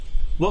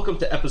Welcome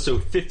to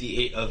episode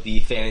 58 of the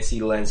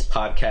Fantasy Lens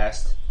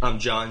podcast. I'm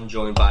John,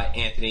 joined by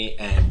Anthony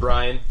and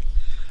Brian.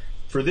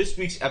 For this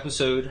week's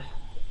episode,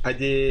 I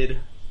did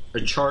a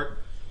chart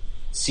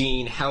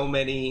seeing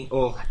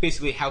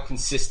basically how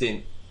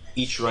consistent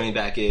each running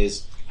back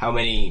is, how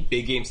many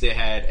big games they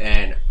had,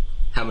 and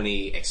how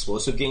many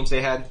explosive games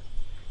they had,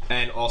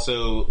 and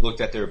also looked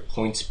at their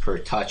points per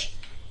touch.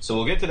 So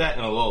we'll get to that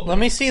in a little bit. Let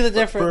me see the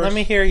difference. Let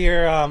me hear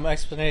your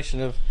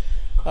explanation of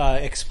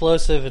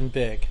explosive and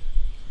big.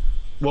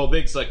 Well,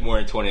 big's like more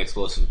than 20.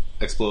 Explosive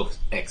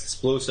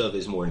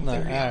is more than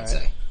 30, I'd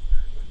say.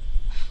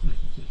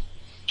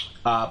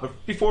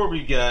 But before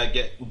we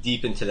get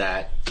deep into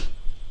that,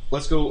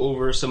 let's go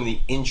over some of the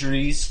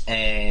injuries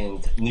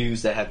and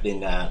news that have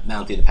been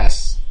mounted the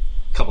past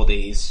couple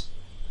days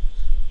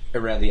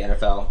around the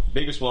NFL.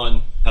 Biggest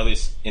one, at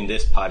least in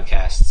this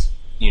podcast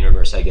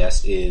universe, I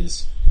guess,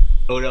 is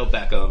Odell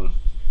Beckham.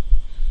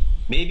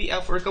 Maybe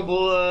out for a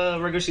couple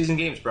regular season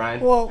games, Brian.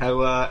 Well,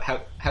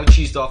 how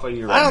cheesed off are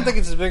you right now? I don't think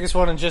it's the biggest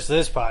one in just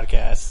this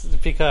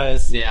podcast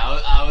because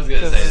I was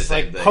going to say it's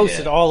like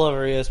posted all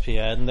over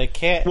ESPN. And they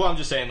can't. Well, I'm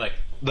just saying like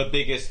the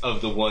biggest of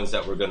the ones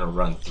that we're going to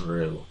run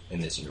through in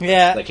this universe.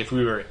 Yeah, like if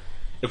we were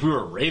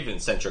a Raven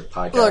centric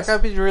podcast. Look,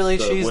 I'd be really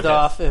cheesed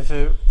off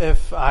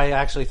if I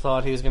actually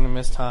thought he was going to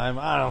miss time.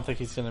 I don't think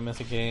he's going to miss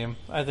a game.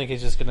 I think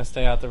he's just going to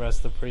stay out the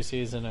rest of the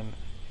preseason and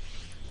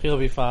he'll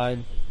be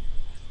fine.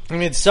 I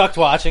mean, it sucked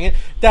watching it.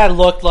 That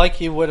looked like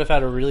he would have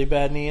had a really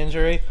bad knee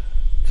injury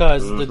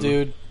because the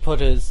dude put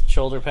his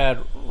shoulder pad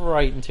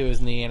right into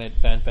his knee and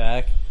it bent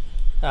back.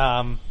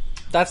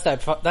 That's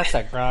that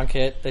Gronk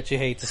hit that you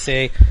hate to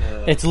see.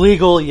 It's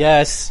legal,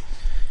 yes.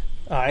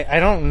 I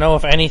don't know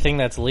if anything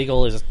that's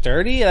legal is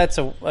dirty.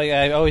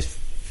 I always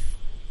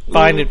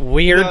find it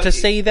weird to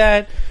say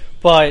that,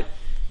 but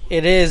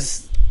it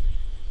is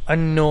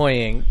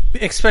annoying,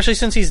 especially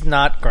since he's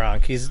not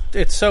Gronk.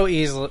 It's so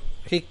easy.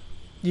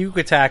 You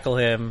could tackle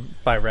him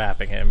by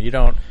wrapping him. You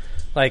don't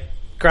like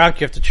Gronk.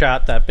 You have to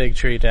chop that big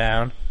tree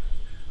down,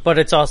 but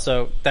it's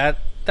also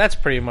that's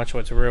pretty much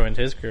what's ruined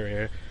his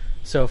career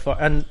so far.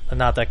 And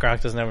not that Gronk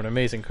doesn't have an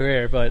amazing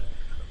career, but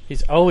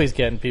he's always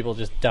getting people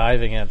just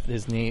diving at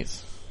his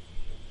knees.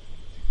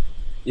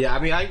 Yeah, I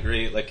mean, I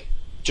agree. Like,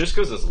 just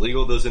because it's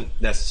legal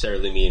doesn't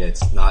necessarily mean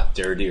it's not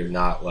dirty or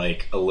not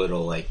like a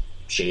little like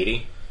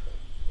shady.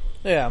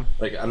 Yeah.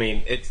 Like, I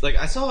mean, it's like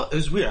it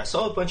was weird. I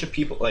saw a bunch of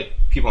people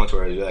on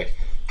Twitter, like,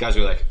 guys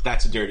were like,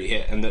 that's a dirty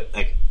hit. And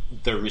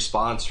the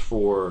response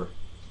for,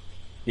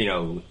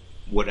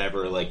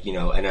 whatever,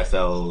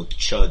 NFL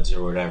chuds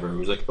or whatever, it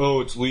was like,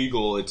 oh, it's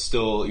legal. It's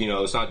still,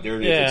 it's not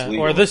dirty if it's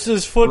legal. Or this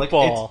is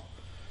football.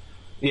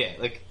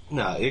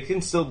 No, it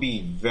can still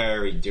be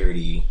very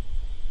dirty.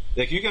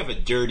 Like, you can have a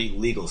dirty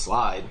legal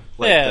slide.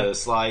 The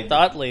slide. The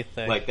Utley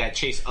thing. Like, that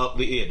Chase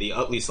Utley, the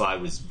Utley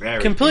slide was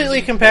very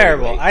completely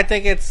comparable. I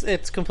think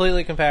it's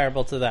completely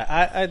comparable to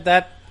that.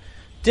 That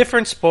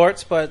different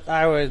sports, but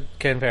I would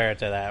compare it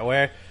to that.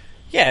 Where,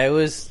 it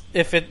was,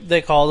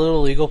 they called it a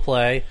legal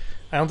play,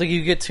 I don't think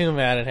you get too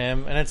mad at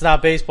him. And it's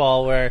not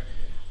baseball where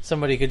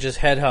somebody could just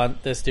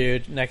headhunt this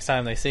dude next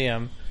time they see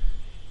him.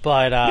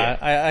 But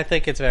I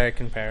think it's very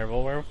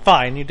comparable. Where,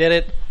 fine, you did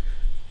it.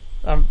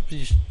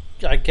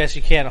 I guess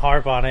you can't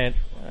harp on it,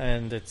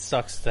 and it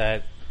sucks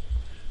that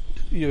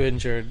you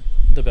injured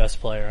the best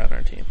player on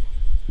our team.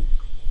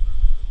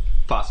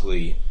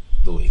 Possibly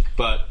the league.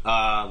 But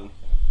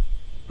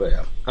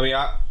yeah. I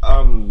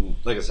mean,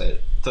 like I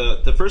said,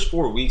 the first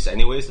 4 weeks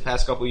anyways, the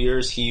past couple of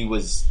years, he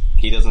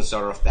doesn't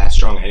start off that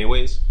strong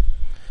anyways.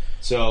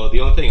 So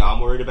the only thing I'm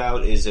worried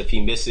about is if he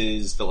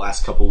misses the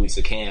last couple of weeks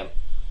of camp,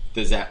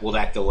 will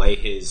that delay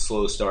his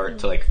slow start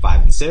to like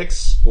 5 and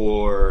 6,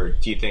 or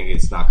do you think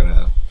it's not going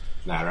to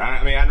matter?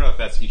 I mean, I don't know if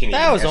that's...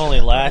 That was only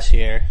last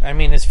year. I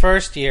mean, his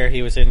first year,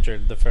 he was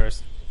injured the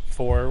first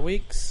 4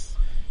 weeks,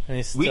 and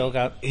he still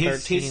got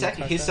 13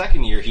 his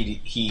second year,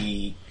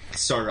 he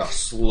started off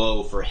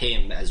slow for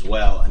him as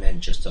well, and then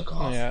just took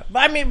off. Yeah, but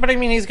I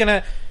mean, he's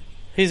gonna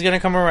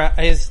come around.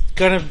 He's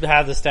gonna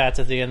have the stats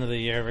at the end of the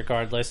year,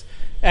 regardless.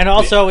 And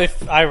also,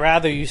 if I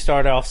rather you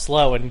start off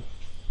slow and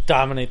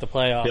dominate the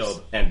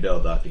playoffs,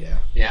 build up, yeah.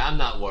 Yeah, I'm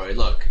not worried.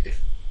 Look,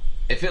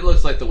 if it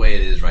looks like the way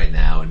it is right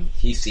now, and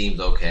he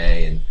seems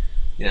okay, and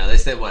they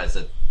said it's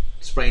a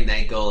sprained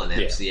ankle and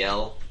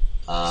MCL.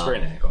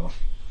 Sprained ankle.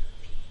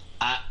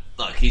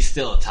 Look, he's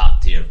still a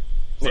top tier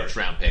first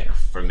round pick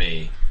for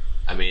me.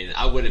 I mean,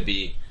 I wouldn't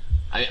be.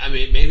 I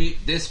mean, maybe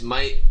this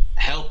might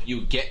help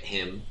you get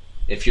him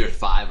if you're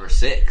 5 or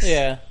 6.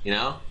 Yeah,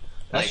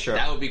 that's true.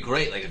 That would be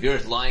great. Like if you're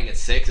lying at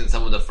 6 and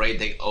someone's afraid to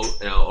take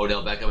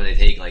Odell Beckham and they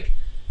take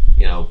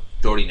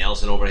Jordy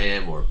Nelson over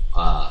him or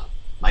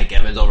Mike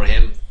Evans over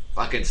him.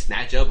 Fucking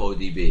snatch up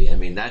ODB. I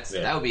mean, that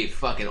would be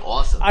fucking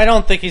awesome. I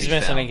don't think he's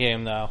missing a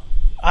game, though.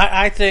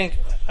 I think,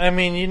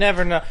 you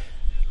never know.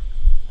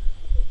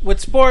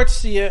 With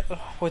sports,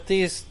 with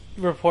these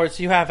reports,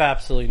 you have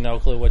absolutely no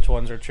clue which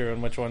ones are true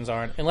and which ones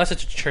aren't. Unless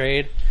it's a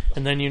trade,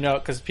 and then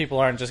because people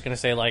aren't just going to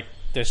say,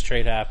 this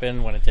trade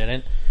happened when it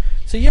didn't.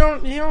 So you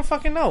don't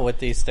fucking know with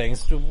these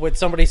things. With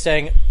somebody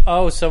saying,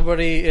 "Oh,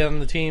 somebody in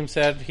the team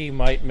said he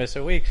might miss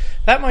a week,"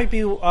 that might be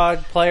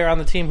a player on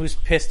the team who's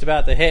pissed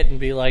about the hit and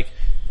be like,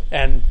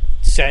 and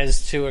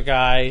says to a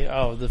guy,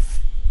 "Oh,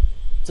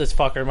 this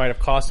fucker might have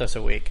cost us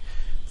a week."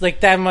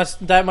 Like that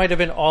might have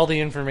been all the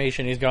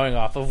information he's going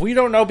off of. We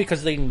don't know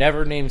because they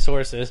never name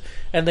sources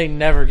and they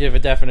never give a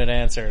definite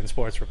answer in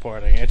sports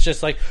reporting. It's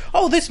just like,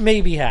 "Oh, this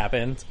maybe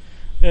happened."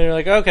 And you're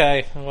like,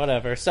 okay,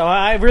 whatever. So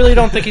I really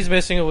don't think he's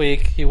missing a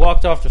week. He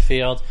walked off the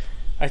field.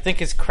 I think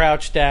he's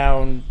crouched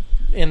down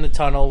in the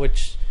tunnel,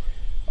 which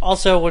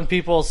also when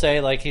people say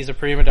like he's a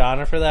prima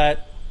donna for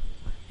that,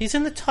 he's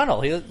in the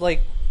tunnel. He's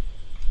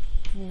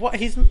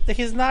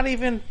not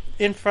even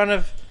in front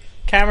of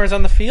cameras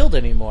on the field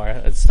anymore.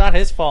 It's not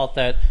his fault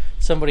that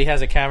somebody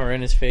has a camera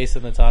in his face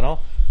in the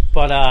tunnel.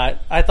 But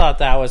I thought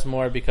that was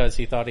more because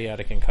he thought he had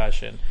a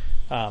concussion.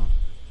 But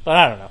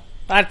I don't know.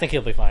 I think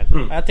he'll be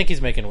fine. I think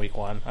he's making week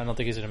 1. I don't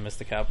think he's going to miss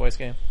the Cowboys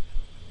game.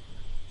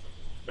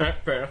 All right,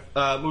 fair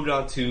enough. Moving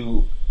on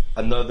to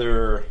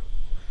another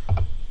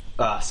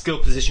skill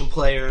position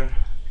player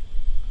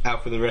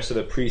out for the rest of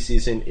the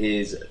preseason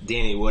is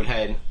Danny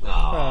Woodhead.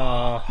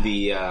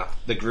 The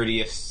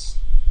grittiest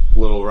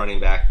little running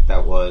back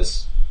that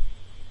was.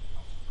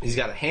 He's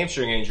got a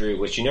hamstring injury,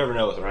 which you never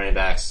know with running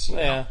backs. You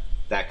know,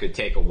 that could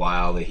take a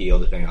while to heal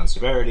depending on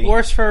severity.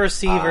 Worse for a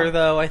receiver,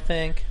 though, I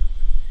think.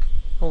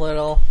 A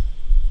little.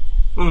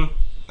 I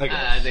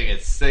think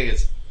it's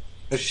shit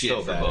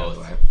still for bad,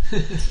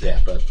 both. Yeah,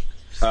 but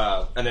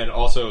and then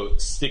also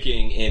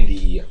sticking in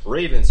the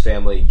Ravens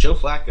family, Joe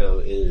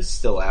Flacco is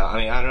still out. I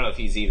mean, I don't know if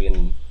he's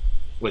even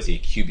was he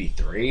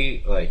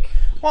QB3? Like,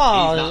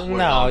 well,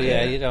 no,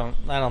 yeah, you don't.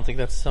 I don't think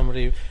that's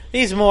somebody.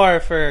 He's more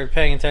for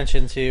paying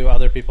attention to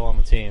other people on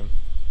the team.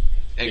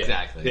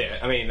 Exactly. Yeah,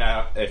 I mean,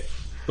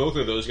 if both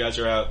of those guys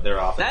are out, their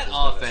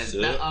offense.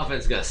 That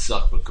offense gonna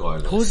suck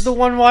regardless. Who's the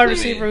one wide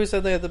receiver who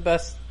said they had the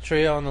best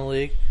trio in the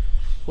league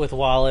with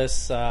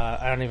Wallace?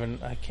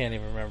 I can't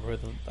even remember who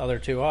the other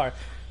two are.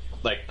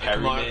 Like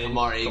Perryman,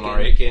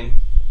 Kamar Aiken,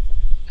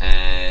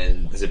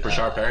 and is it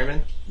Brashard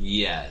Perryman?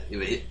 Yeah,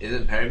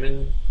 isn't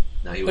Perryman?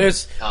 No, he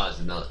was.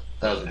 That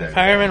was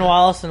Perryman,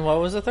 Wallace, and what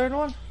was the third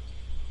one?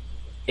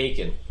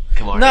 Aiken.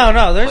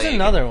 No, there's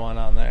another one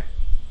on there.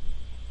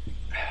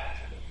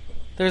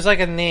 There's like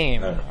a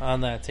name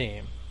on that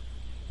team.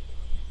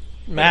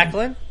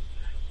 Macklin?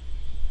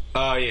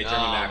 Oh, yeah,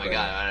 Jeremy Macklin. Oh, my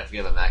God. I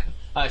forget about Macklin.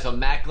 All right, so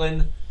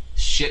Macklin,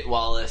 Shit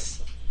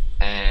Wallace,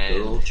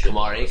 and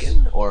Kamar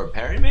Aiken? Or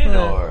Perryman?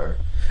 Or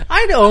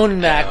I'd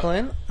own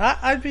Macklin.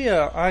 I'd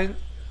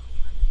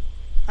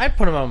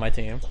put him on my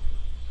team.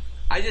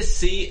 I just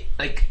see,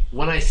 like,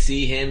 when I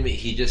see him,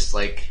 he just,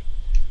 like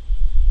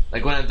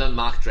when I've done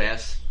mock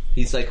drafts,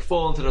 he's, like,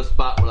 fallen to the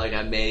spot where, like,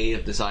 I may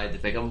have decided to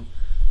pick him.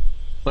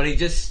 But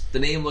the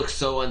name looks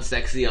so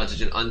unsexy on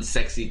such an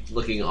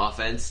unsexy-looking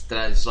offense that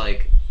I was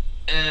like,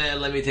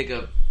 let me take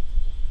a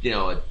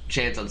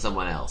chance on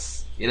someone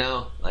else. You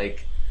know?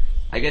 Like,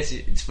 I guess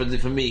it's for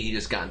me, he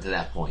just gotten to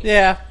that point.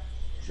 Yeah.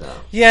 So.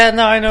 Yeah,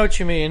 no, I know what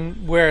you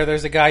mean, where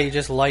there's a guy you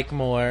just like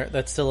more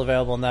that's still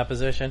available in that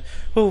position,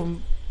 who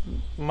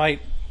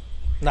might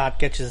not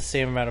get you the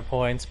same amount of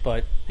points,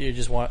 but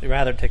you'd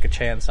rather take a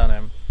chance on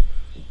him.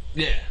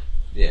 Yeah.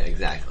 Yeah,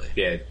 exactly.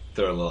 Yeah,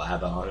 throw a little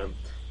ABBA on him.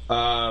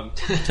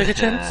 Take a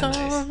chance on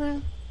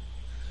him.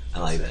 I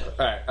like that.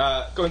 All right,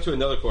 going to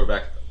another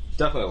quarterback,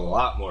 definitely a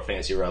lot more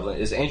fantasy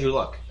relevant, is Andrew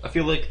Luck. I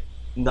feel like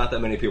not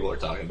that many people are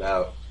talking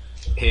about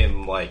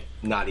him, like,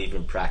 not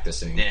even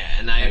practicing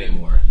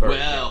anymore.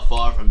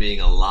 Far from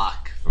being a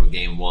lock from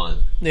game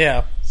 1.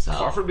 Yeah. So.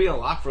 Far from being a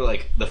lock for,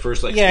 like, the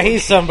first, like... Yeah,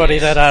 he's somebody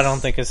that I don't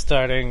think is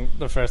starting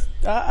the first...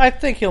 I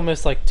think he'll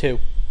miss, like, 2.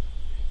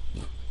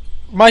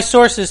 My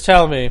sources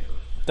tell me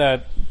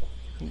that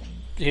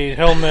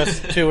he'll miss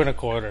 2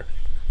 1/4.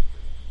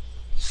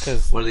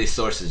 What are these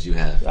sources you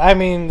have? I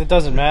mean, it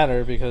doesn't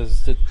matter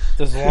because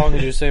as long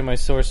as you say my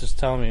sources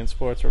tell me in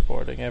sports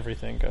reporting,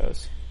 everything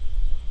goes.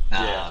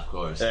 Yeah, of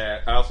course.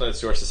 I also had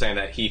sources saying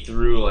that he was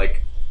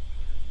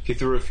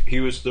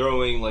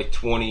throwing like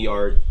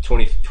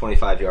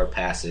 25-yard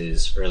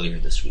passes earlier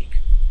this week.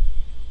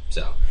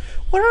 So,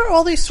 what are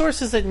all these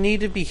sources that need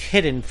to be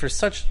hidden for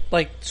such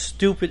like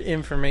stupid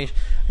information?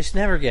 I just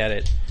never get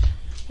it.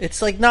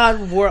 It's like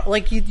not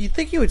like you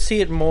think you would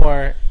see it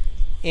more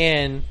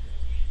in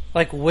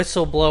like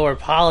whistleblower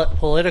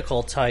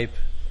political type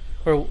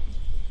or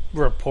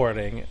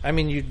reporting. I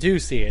mean, you do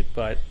see it,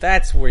 but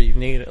that's where you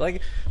need it.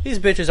 Like, these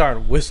bitches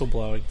aren't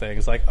whistleblowing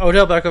things. Like,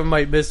 Odell Beckham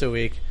might miss a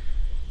week.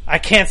 I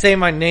can't say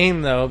my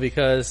name, though,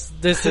 because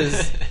this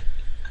is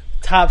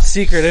top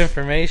secret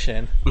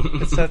information.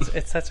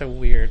 It's such a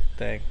weird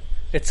thing.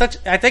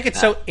 I think it's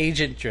so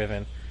agent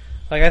driven.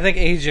 Like, I think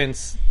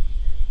agents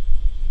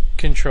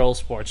control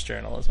sports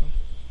journalism.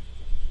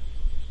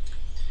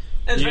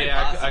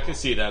 Yeah, I can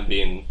see them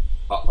being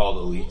all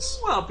the leagues.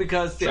 Well,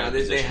 because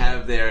they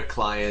have their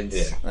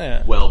clients'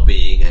 Yeah.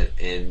 well-being,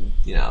 and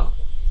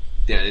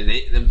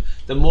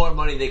the more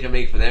money they can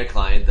make for their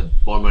client, the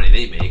more money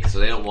they make. So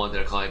they don't want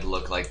their client to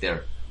look like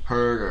they're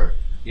hurt or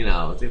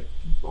they're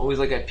always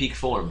like at peak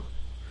form.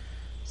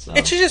 So.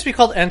 It should just be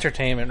called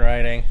entertainment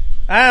writing.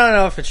 I don't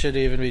know if it should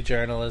even be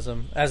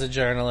journalism. As a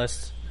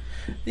journalist,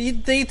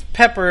 they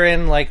pepper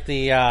in like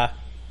the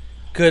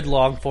good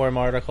long form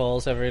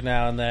articles every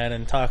now and then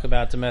and talk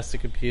about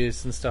domestic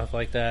abuse and stuff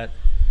like that.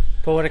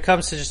 But when it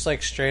comes to just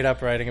like straight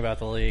up writing about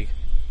the league,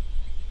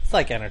 it's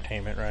like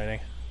entertainment writing.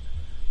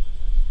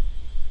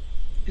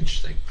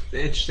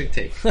 Interesting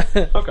take.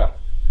 Okay.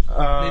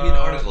 Maybe an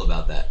article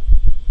about that.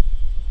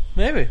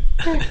 Maybe.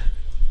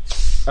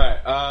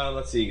 Alright,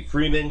 let's see.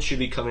 Freeman should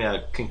be coming out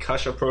of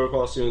concussion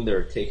protocol soon.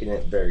 They're taking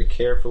it very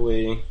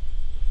carefully.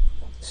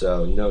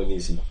 So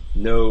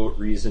no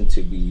reason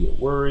to be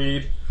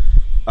worried.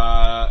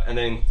 And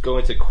then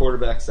going to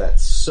quarterbacks that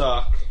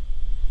suck.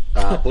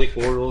 Blake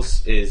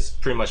Bortles is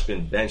pretty much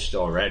been benched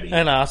already.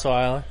 And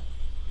Osweiler.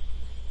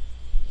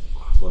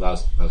 Well, that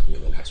was going to be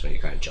the next one. You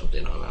kind of jumped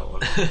in on that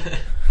one.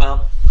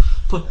 Well,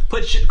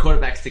 put shit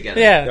quarterbacks together.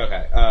 Yeah.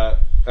 Okay. All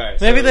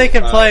right. Maybe they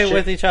can play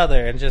with each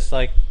other and just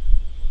like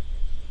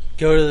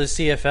go to the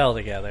CFL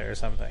together or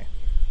something.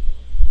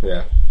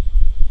 Yeah.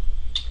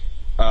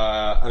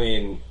 I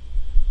mean,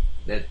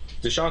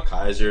 Deshaun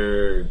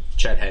Kaiser,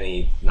 Chet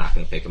Henne, not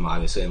going to pick him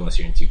obviously unless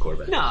you're in two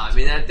quarterback. No, I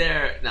mean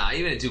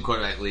even in two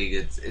quarterback league,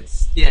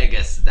 it's I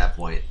guess at that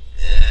point.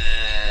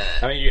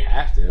 I mean, you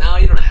have to. No,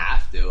 you don't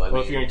have to.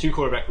 If you're in two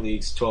quarterback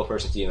leagues,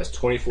 12-person team, that's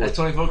 24. That's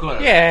 24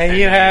 quarterbacks. Yeah, And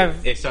you then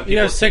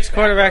have 6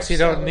 quarterbacks you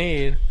don't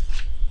need.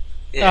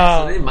 Yeah,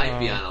 so they might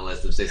be on a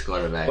list of 6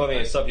 quarterbacks. Well, I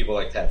mean, some people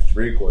like to have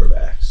 3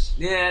 quarterbacks.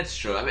 Yeah, that's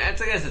true. I mean, I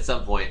guess at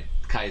some point,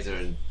 Kaiser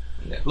and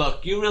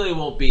look, you really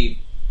won't be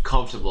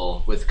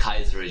comfortable with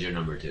Kaiser as your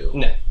number 2.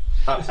 No.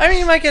 I mean,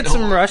 you might get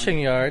some rushing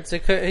yards. He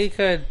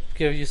could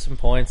give you some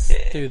points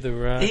through the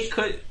rush. He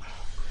could.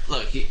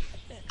 Look,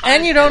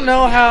 and you don't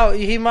know how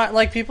he might.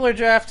 Like, people are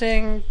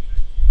drafting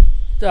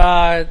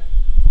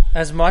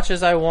as much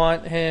as I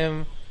want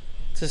him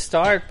to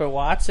start, but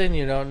Watson,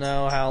 you don't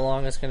know how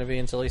long it's going to be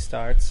until he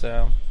starts.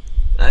 So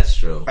that's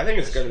true. I think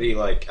it's going to be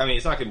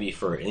it's not going to be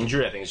for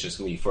injury. I think it's just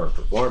going to be for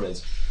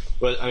performance.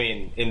 But I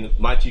mean, in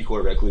my 2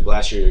 quarterback league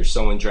last year,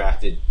 someone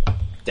drafted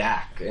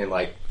Dak in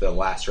like the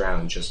last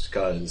round just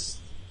because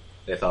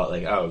they thought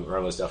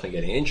Romo's definitely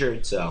getting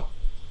injured. So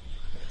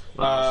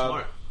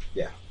smart.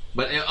 Yeah.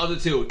 But other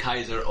 2,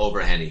 Kaiser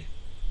over Henne.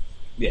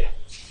 Yeah.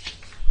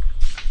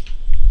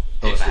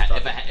 If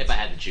I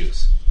had to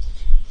choose.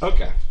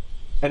 Okay.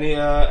 Any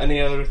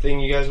other thing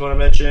you guys want to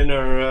mention,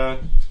 or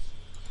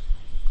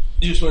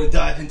you just want to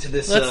dive into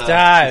this? Let's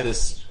dive.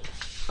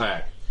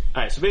 All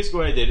right. So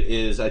basically, what I did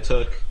is I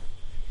took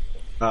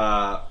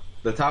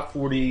the top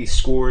 40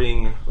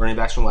 scoring running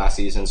backs from last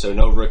season. So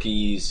no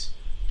rookies,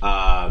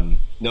 no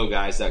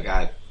guys that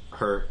got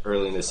hurt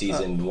early in the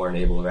season weren't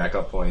able to rack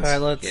up points. All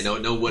right,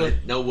 no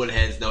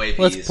Woodheads, no APs.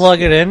 Let's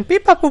plug it in.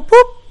 Beep, bop, boop,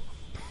 boop.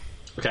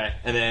 Okay,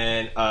 and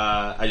then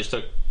I just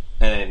took,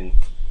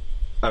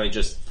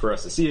 just for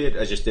us to see it,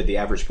 I just did the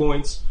average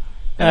points.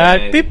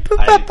 Beep, boop,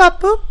 bop,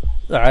 bop, boop.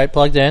 All right,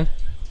 plugged in.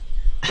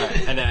 All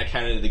right, and then I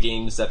counted the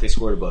games that they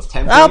scored above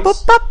 10 Boop,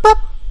 points. bop, bop.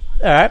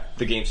 All right.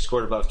 The games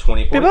scored above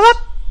 20 Beep, points. bop,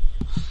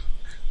 bop.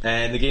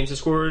 And the games that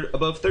scored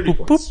above 30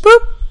 Boop, points. boop,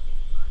 boop.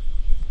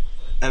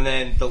 And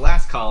then the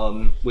last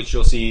column, which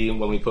you'll see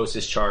when we post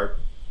this chart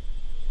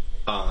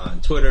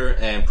on Twitter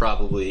and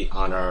probably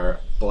on our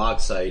blog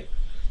site,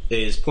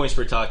 is points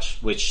per touch,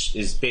 which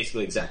is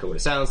basically exactly what it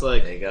sounds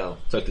like. There you go.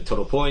 Took the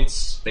total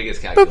points,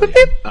 Biggest Boop, boop,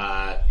 calculation.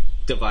 boop.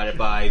 divided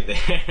by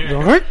their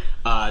Alright.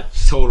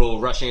 total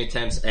rushing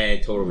attempts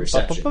and total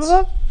receptions. Bop,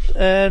 bop, bop,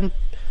 and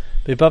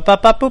beep, bop,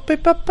 bop, bop, boop,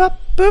 beep, bop,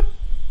 bop, boop.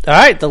 All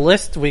right, the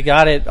list, we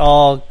got it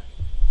all.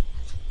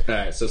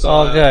 Alright, so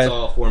all good. It's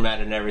all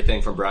formatted and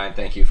everything from Brian.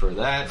 Thank you for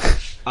that.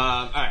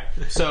 Alright,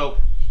 so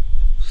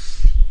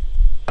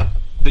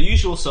the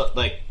usual,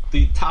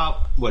 the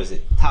top,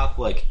 top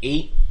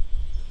 8,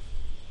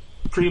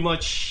 pretty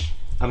much,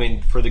 I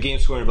mean, for the game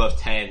scoring above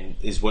 10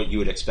 is what you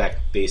would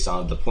expect based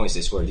on the points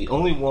they scored. The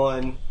only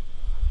one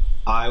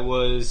I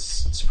was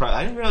surprised,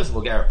 I didn't realize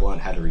LeGarrette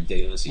Blount had a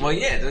ridiculous year. Well,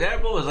 yeah,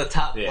 LeGarrette Blount was a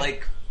top,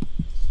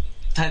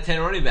 top 10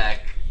 running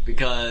back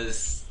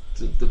because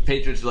the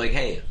Patriots were like,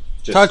 hey,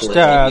 Just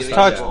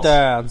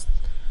touchdowns.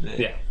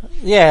 Yeah.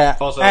 Yeah,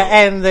 Also-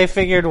 and they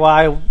figured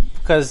why,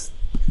 because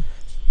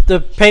the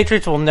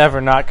Patriots will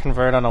never not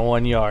convert on a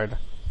 1-yard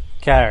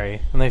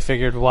carry, and they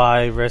figured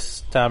why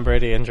risk Tom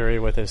Brady injury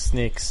with his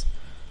sneaks.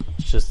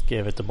 Just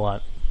give it to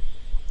Blount.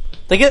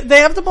 They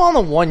have the ball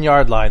on the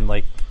 1-yard line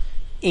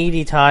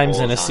 80 times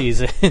All in a time.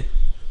 season.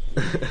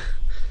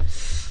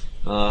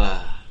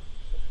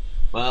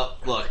 Well,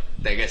 look,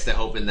 I guess they're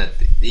hoping that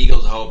the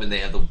Eagles are hoping they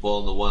have the ball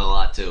in the 1 a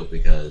lot too,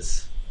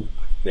 because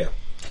Yeah.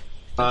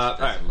 that's Alright.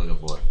 what I'm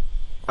looking for.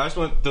 I just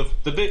want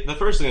the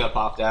first thing that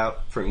popped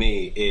out for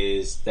me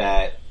is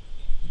that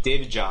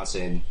David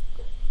Johnson,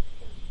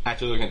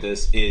 after looking at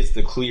this, is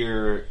the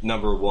clear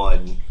number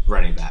 1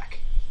 running back.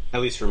 At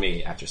least for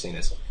me, after seeing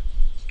this.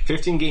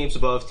 15 games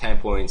above 10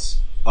 points,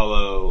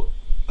 although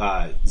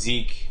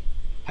Zeke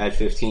had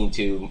 15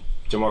 too,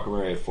 DeMarco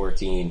Murray had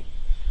 14.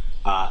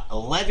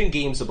 11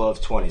 games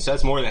above 20. So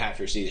that's more tn half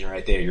your season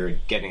right there. You're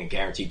getting a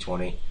guaranteed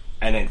 20.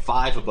 And then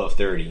 5 above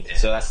 30. Yeah.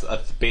 So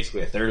that's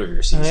basically a third of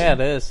your season. Yeah,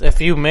 it is.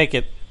 If you make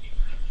it.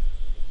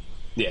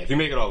 Yeah, if you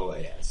make it all the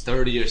way, yeah.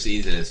 Third of your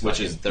season is which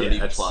is 30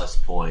 plus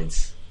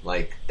points.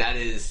 Like, that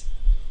is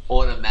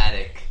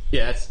automatic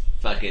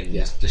fucking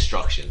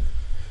destruction.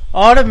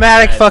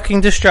 Automatic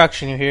fucking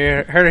destruction. You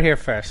heard it here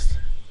first.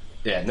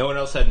 Yeah, no one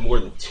else had more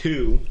than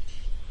 2.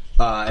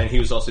 And he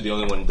was also the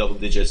only one in double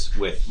digits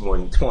with more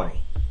than 20.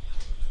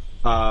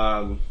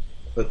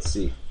 Let's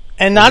see.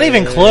 And not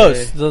even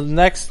close. The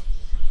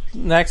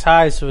next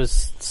highest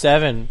was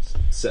 7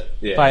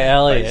 by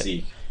Elliott. By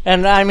Zeke.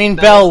 And I mean,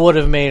 Bell would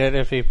have made it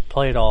if he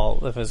played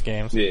all of his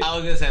games. Yeah. I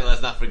was gonna say,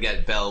 let's not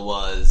forget, Bell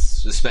was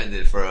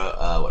suspended for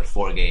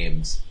 4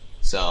 games.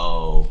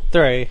 So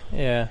 3,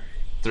 yeah.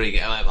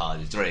 3. My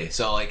apologies, 3.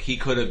 So like he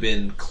could have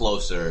been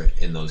closer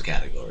in those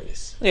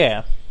categories.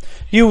 Yeah,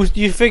 you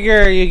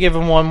figure you give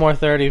him 1 more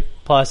 30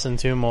 plus and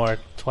 2 more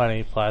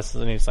 20 plus,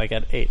 and he's like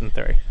at 8 and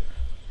 3.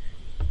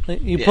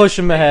 You push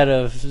him ahead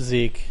of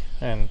Zeke,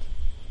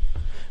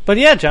 but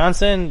yeah,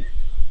 Johnson.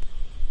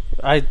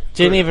 I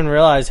didn't even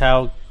realize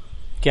how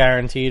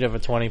guaranteed of a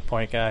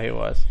 20-point guy he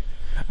was,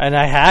 and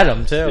I had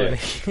him too.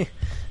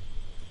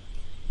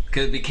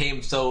 Because it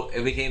became so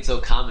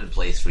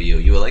commonplace for you.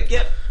 You were like,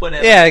 "Yep,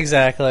 whatever." Yeah,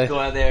 exactly. Go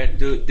out there,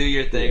 do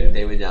your thing,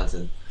 David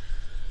Johnson.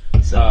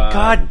 So,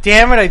 God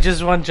damn it! I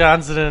just want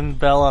Johnson and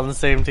Bell on the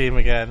same team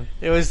again.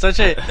 It was such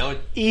a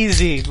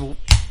easy.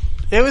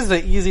 It was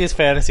the easiest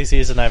fantasy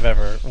season I've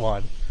ever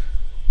won.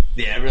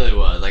 Yeah, it really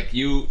was. Like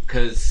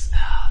because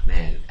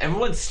man,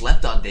 everyone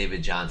slept on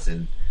David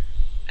Johnson,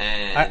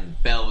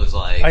 and Bell was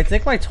like. I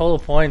think my total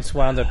points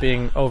wound up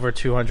being over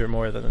 200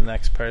 more than the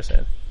next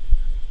person.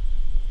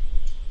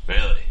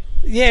 Really?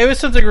 Yeah, it was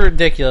something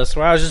ridiculous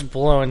where I was just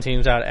blowing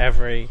teams out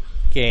every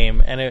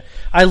game, and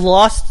I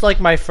lost like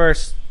my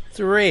first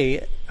 3,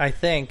 I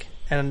think,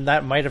 and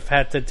that might have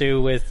had to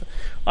do with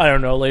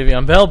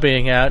Le'Veon Bell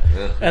being out,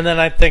 and then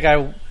I think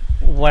I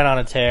went on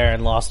a tear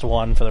and lost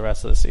 1 for the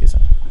rest of the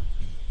season.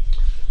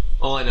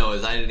 All I know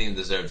is I didn't even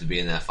deserve to be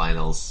in that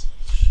finals,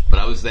 but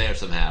I was there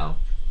somehow,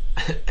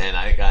 and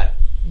I got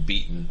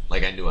beaten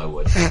like I knew I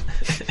would.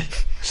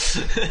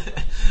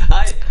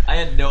 I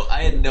had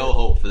no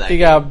hope for that. He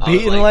got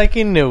beaten like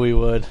he knew he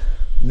would.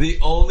 The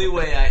only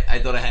way I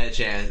thought I had a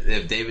chance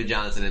if David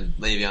Johnson and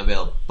Le'Veon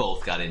Bell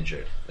both got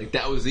injured. Like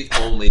that was the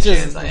only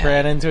chance I had. Just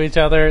ran into each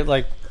other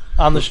like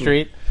on the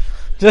street.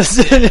 It's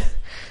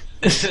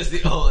just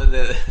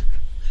the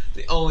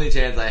only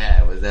chance I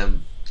had was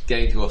them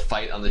getting to a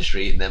fight on the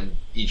street and them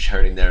each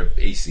hurting their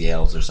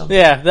ACLs or something.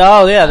 Yeah.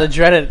 The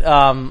dreaded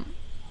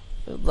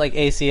like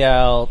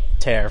ACL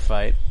tear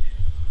fight.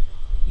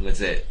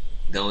 That's it.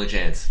 The only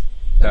chance.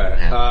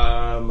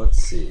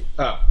 Let's see.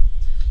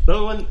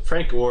 Another one,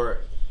 Frank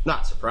Gore.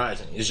 Not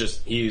surprising.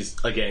 He's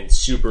again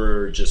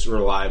super just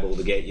reliable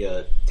to get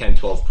you 10,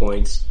 12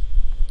 points.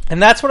 And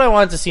that's what I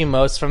wanted to see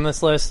most from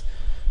this list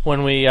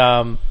when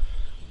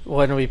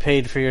we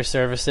paid for your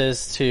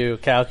services to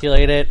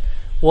calculate it.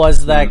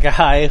 Was that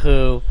guy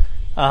who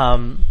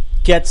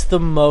gets the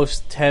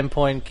most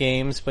 10-point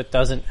games but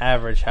doesn't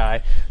average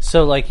high.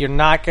 So, like, you're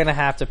not going to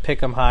have to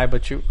pick him high,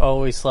 but you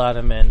always slot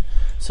him in.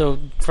 So,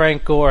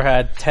 Frank Gore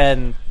had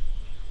 10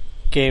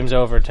 games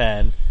over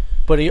 10,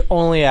 but he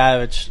only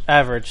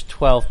averaged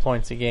 12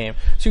 points a game.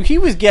 So, he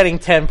was getting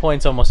 10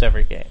 points almost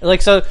every game.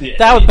 Like, so,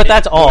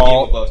 that's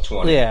all. Above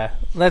 20. Yeah,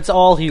 that's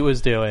all he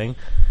was doing.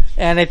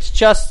 And it's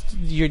just,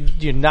 you're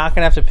not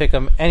going to have to pick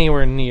him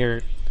anywhere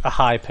near a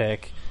high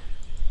pick.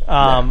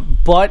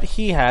 But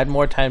he had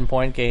more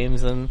 10-point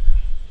games than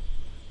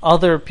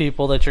other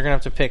people that you're going to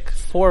have to pick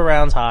 4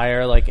 rounds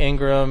higher, like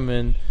Ingram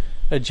and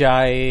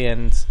Ajayi.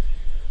 And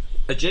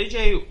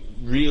JJ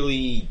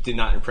really did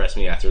not impress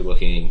me after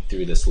looking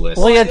through this list.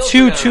 Well, he had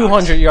 2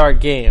 200-yard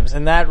games,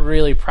 and that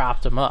really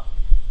propped him up.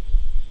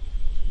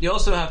 You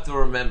also have to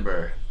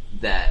remember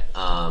that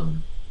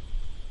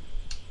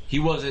he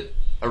wasn't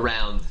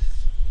around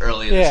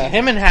early in the season.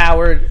 Him and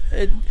Howard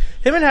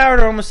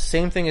are almost the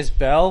same thing as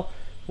Bell,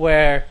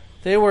 where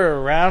they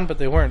were around but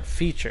they weren't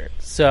featured.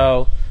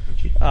 So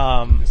you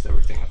have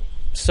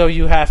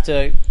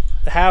to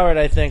Howard,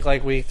 I think,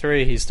 like week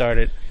 3 he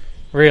started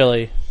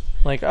really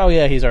like, oh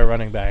yeah, he's our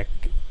running back,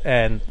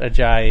 and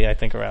Ajayi I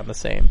think around the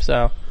same.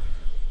 So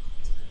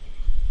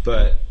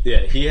but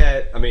yeah,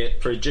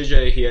 for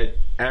JJ he had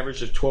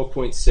average of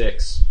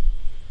 12.6,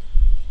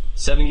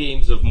 7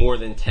 games of more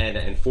than 10,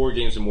 and 4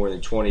 games of more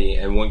than 20,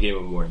 and 1 game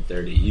of more than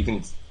 30. You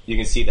can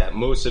see that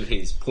most of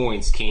his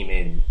points came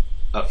in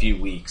a few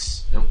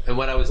weeks. And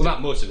what I was doing,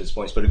 not most of his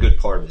points, but a good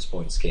part of his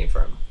points came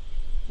from.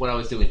 What I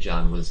was doing,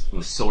 John, was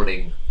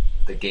sorting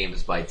the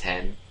games by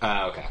 10.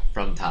 Okay.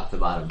 From top to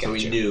bottom. Gotcha. So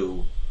we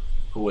knew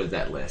who was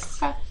that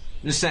list. I'm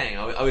just saying,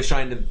 I was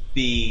trying to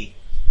be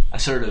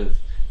assertive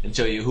and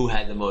show you who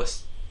had the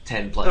most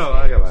 10 plus. Oh,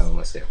 I got my own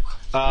list here.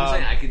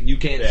 I'm saying, you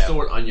can't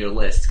sort on your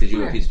list because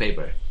you have a piece of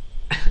paper.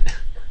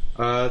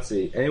 Let's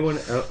see. Anyone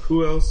else?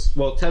 Who else?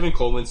 Well, Tevin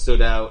Coleman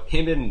stood out.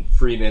 Him and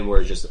Freeman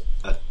were just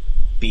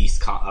beast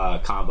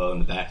combo in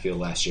the backfield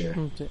last year.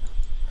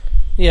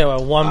 Yeah, well,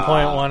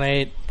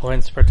 1.18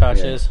 points per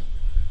touches.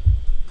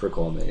 For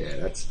Coleman, yeah,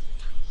 that's...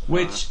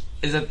 Which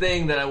is a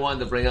thing that I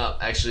wanted to bring up.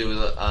 Actually, it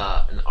was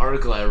an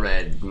article I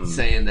read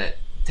saying that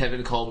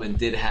Tevin Coleman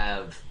did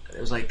have... It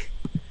was like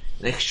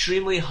an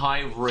extremely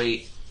high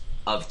rate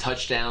of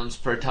touchdowns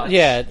per touch.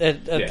 Yeah,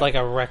 it's like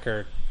a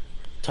record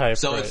type.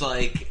 So rate. it's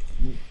like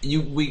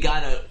we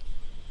gotta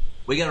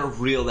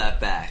reel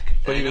that back.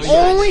 But he was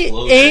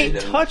only 8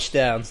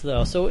 touchdowns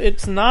though, so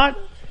it's not.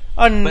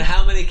 But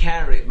how many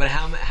carry? But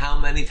how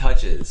many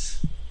touches?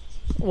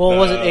 Well,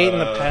 was it 8 in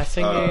the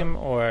passing game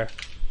or?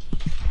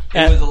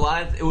 It was a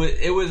lot.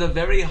 It was a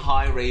very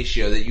high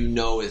ratio that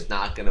is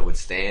not going to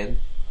withstand.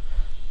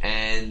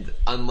 And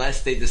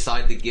unless they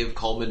decide to give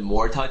Coleman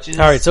more touches...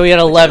 All right, so he had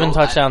 11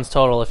 touchdowns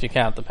total if you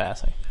count the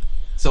passing.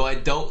 So I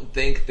don't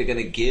think they're going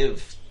to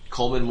give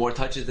Coleman more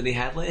touches than he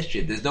had last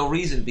year. There's no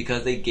reason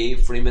because they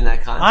gave Freeman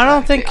that contract. I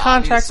don't think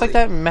contracts like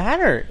that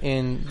matter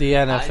in the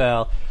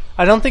NFL.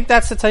 I don't think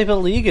that's the type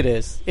of league it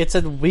is. It's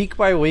a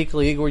week-by-week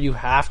league where you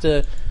have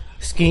to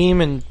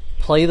scheme and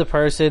play the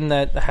person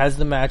that has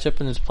the matchup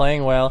and is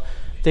playing well.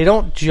 They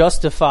don't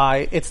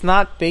justify... It's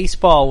not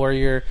baseball where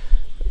you're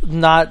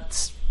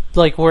not...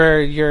 Like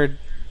where your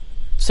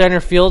center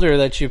fielder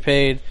that you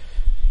paid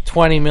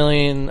 $20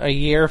 million a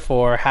year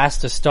for has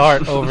to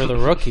start over the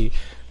rookie.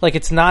 Like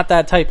it's not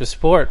that type of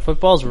sport.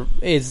 Football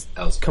is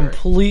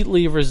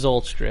completely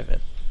results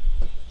driven.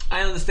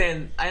 I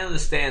understand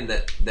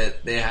that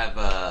they have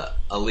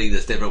a league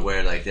that's different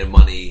where like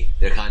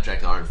their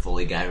contracts aren't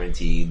fully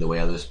guaranteed the way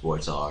other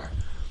sports are.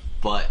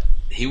 But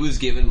he was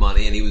given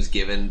money and he was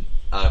given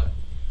I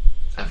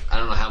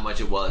don't know how much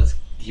it was.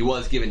 He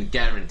was given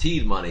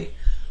guaranteed money,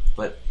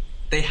 but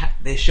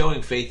they're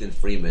showing faith in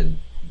Freeman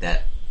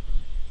that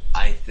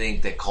I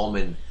think that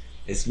Coleman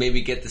is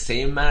maybe get the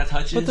same amount of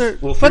touches.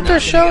 But they're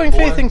showing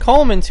faith in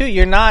Coleman too.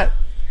 You're not.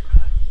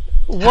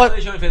 What? How are they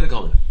showing faith in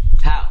Coleman?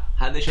 How?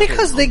 How did they show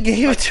because faith in they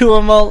Coleman? gave it to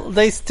him.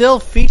 They still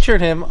featured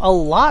him a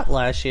lot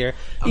last year,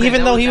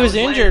 even though he was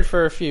injured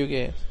for a few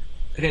games.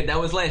 Okay, that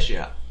was last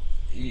year.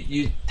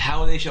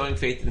 How are they showing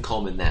faith in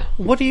Coleman now?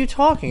 What are you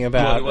talking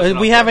about?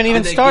 We haven't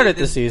even started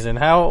the season.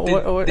 How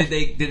did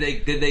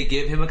they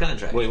give him a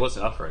contract? Well, he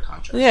wasn't up for a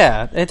contract.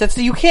 Yeah,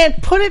 you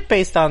can't put it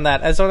based on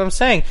that. That's what I'm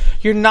saying.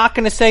 You're not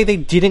going to say they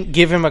didn't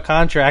give him a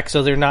contract,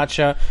 so they're not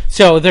going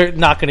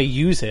to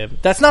use him.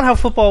 That's not how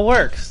football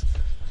works.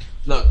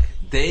 Look,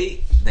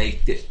 they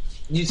did.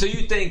 So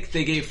you think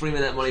they gave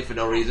Freeman that money for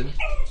no reason?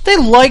 They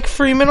like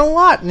Freeman a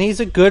lot, and he's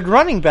a good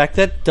running back.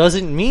 That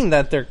doesn't mean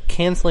that they're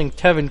canceling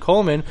Tevin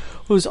Coleman,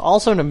 who's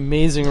also an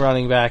amazing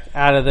running back,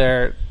 out of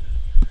their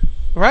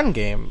run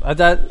game.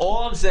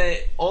 All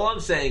I'm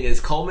saying is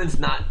Coleman's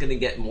not going to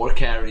get more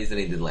carries than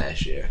he did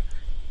last year,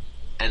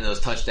 and those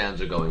touchdowns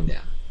are going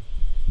down.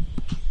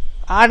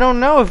 I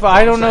don't know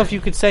if you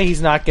could say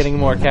he's not getting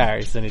more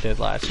carries than he did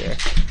last year.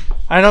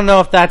 I don't know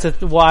if that's I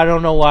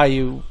don't know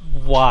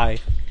why.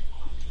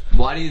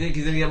 Why do you think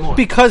he's going to get more?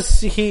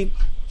 Because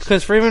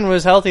Freeman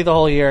was healthy the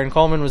whole year and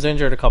Coleman was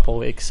injured a couple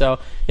weeks. So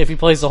if he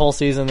plays the whole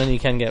season, then he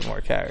can get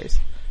more carries.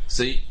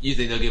 So you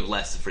think they'll give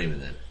less to Freeman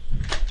then?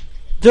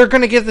 They're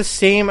going to give the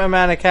same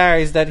amount of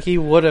carries that he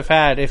would have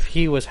had if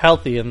he was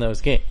healthy in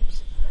those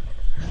games.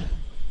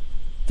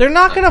 They're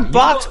not going to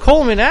box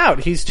Coleman out.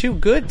 He's too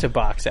good to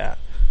box out.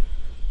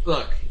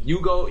 Look, you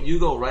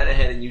go right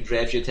ahead and you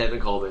draft your Tevin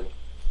Coleman.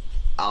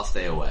 I'll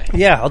stay away.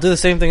 Yeah, I'll do the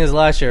same thing as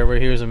last year where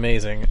he was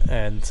amazing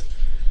and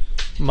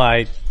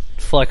my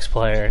flex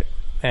player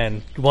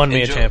and won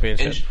me a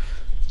championship.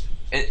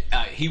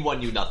 He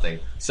won you nothing.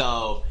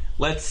 So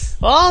let's.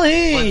 Well,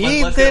 he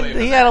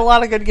had a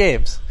lot of good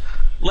games.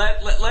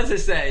 Let's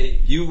just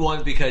say you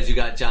won because you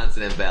got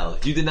Johnson and Bell.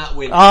 You did not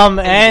win.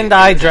 And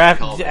I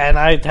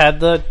had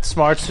the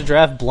smarts to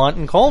draft Blunt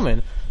and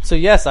Coleman. So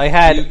yes, I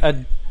had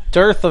a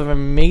dearth of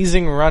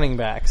amazing running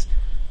backs.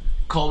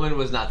 Coleman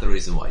was not the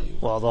reason why you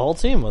won. Well, the whole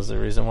team was the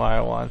reason why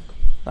I won.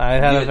 I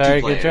had a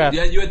very good draft.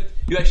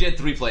 You actually had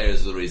 3 players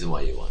as the reason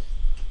why you won.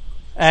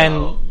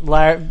 And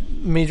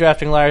me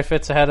drafting Larry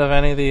Fitz ahead of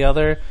any of the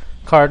other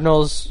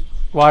Cardinals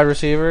wide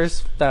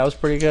receivers, that was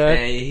pretty good.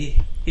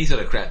 He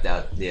sort of crapped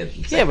out.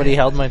 Yeah, but he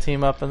held my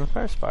team up in the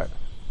first part.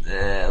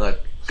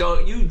 Look, go.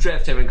 You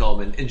draft Tevin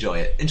Coleman. Enjoy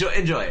it. Enjoy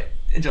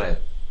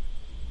it.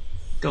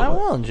 Go. I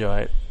will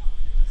enjoy it.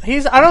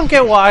 I don't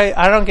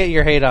get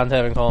your hate on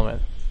Tevin Coleman.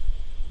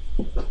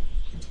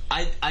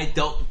 I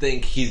don't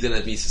think he's going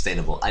to be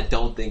sustainable. I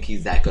don't think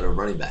he's that good a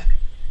running back.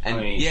 And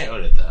he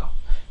showed it though.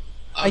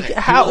 Okay, he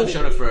hasn't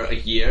shown it for a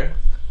year.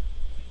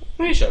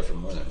 He showed it for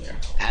more than a year.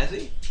 Has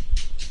he?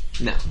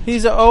 No.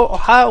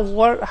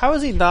 How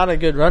is he not a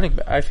good running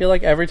back? I feel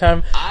like every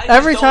time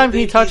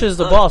he touches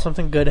the ball,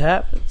 something good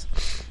happens.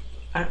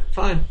 All right,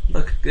 fine.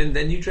 Look,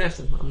 then you draft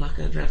him. I'm not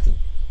going to draft him.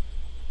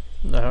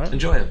 All right.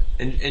 Enjoy him.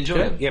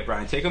 Enjoy him. Yeah,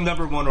 Brian, take him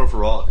number 1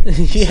 overall.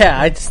 Yeah,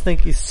 I just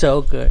think he's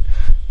so good.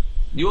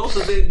 You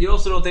also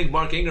don't think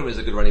Mark Ingram is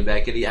a good running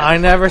back? I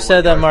never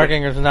said that Mark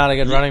Ingram's not a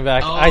good running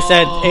back. I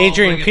said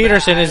Adrian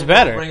Peterson is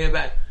better. Bring it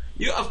back.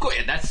 Of course,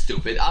 that's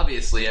stupid.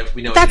 Obviously,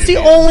 we know. That's the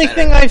only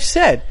thing I've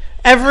said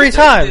every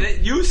time.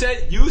 You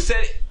said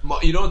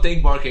you don't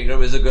think Mark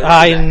Ingram is a good.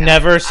 I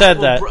never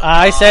said that.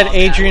 I said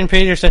Adrian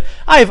Peterson.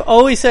 I've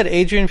always said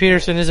Adrian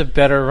Peterson is a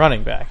better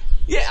running back.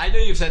 Yeah, I know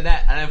you've said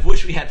that, and I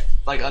wish we had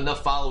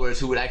enough followers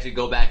who would actually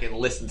go back and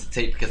listen to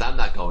tape because I'm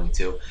not going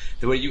to.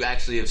 The way you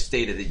actually have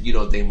stated that you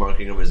don't think Mark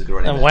Ingram is a good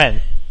running back.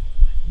 And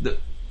when?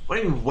 What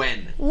do you mean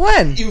when?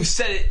 When? You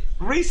said it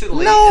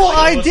recently. No,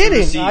 I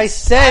didn't. I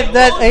said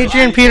that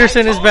Adrian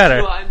Peterson is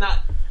better.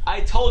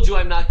 I told you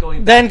I'm not going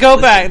back. Then go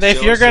back.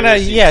 If you're going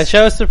to,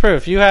 show us the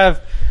proof. You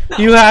have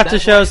to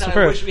show us the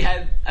proof.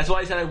 That's why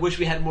I said I wish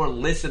we had more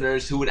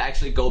listeners who would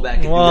actually go back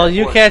and do that.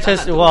 You can't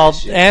just... Well,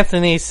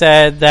 Anthony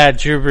said that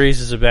Drew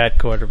Brees is a bad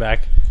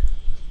quarterback.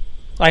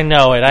 I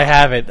know it. I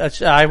have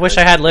it. I wish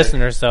I had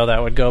listeners, though,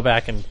 that would go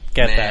back and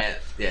get that.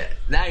 Yeah.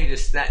 Now you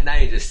just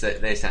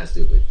said they sound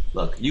stupid.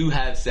 Look, you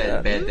have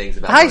said bad things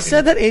about. I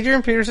said that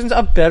Adrian Peterson's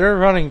a better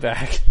running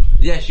back.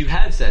 Yes, you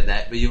have said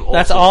that, but you've also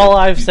that's all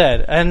I've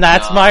said, and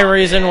that's my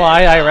reason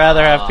why I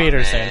rather have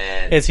Peterson.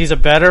 Is he's a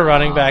better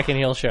running back, and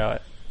he'll show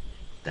it.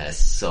 That's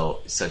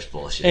such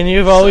bullshit. And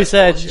you've always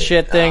said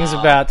shit things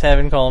about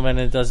Tevin Coleman,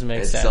 and it doesn't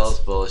make sense. It's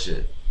so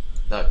bullshit.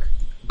 Look,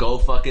 go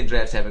fucking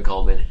draft Tevin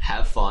Coleman.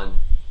 Have fun.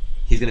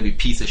 He's gonna be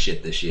piece of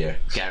shit this year,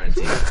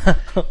 guaranteed.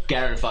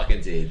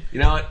 Guaranteed. You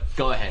know what?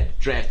 Go ahead,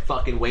 draft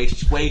fucking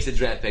waste a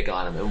draft pick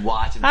on him and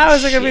watch him. How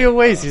is it gonna be a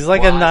waste? He's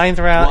like a 9th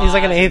round. He's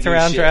like an 8th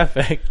round draft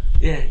pick.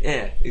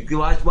 Yeah.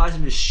 Watch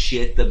him just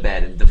shit the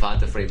bed and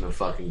Devonta Freeman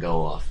fucking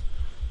go off.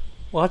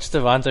 Watch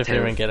Devonta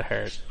Freeman get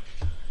hurt.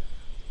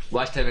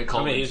 Watch Tevin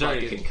Coleman. He's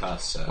already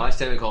concussed. So. Watch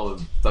Tevin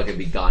Coleman fucking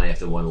be gone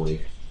after 1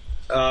 week.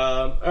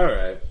 All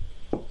right.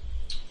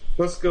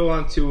 Let's go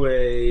on to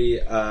a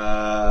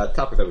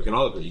topic that we can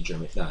all agree.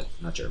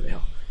 Not Jeremy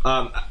Hill.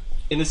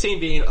 In the same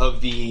vein of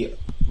the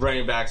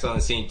running backs on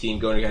the same team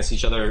going against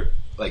each other,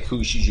 like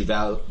who should you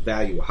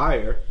value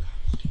higher?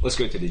 Let's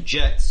go to the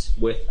Jets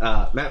with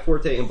Matt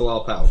Forte and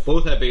Bilal Powell.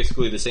 Both had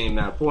basically the same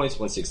amount of points,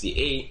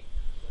 168.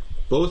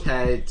 Both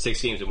had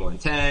 6 games of more than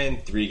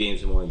 10, 3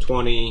 games of more than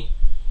 20,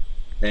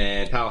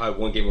 and Powell had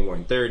 1 game of more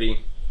than 30.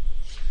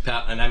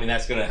 And I mean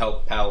that's going to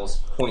help Powell's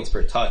points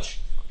per touch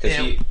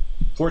because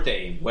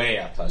Forte way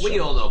out touched. We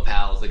all know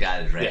Powell's the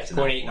guy that drafted.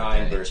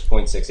 0.89 versus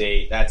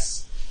 0.68.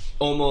 That's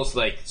almost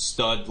like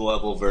stud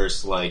level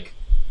versus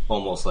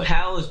almost like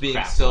Powell is being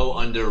so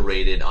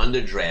underrated,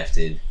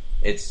 underdrafted.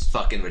 It's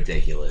fucking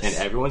ridiculous. And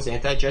everyone's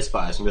anti-Jets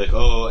bias and be like,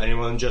 "Oh,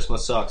 anyone in Jets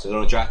must suck, so they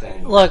don't draft that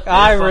anymore." Look,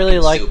 I really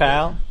like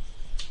Powell.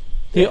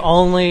 The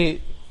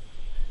only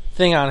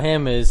thing on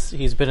him is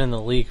he's been in the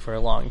league for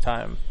a long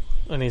time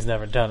and he's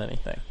never done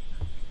anything.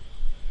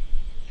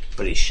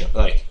 But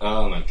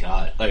oh my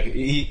god,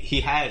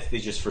 he has. They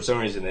just for some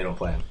reason they don't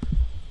play him.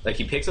 Like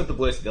he picks up the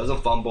blitz, he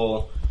doesn't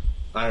fumble.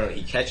 I don't know.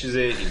 He catches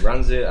it, he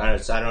runs it. I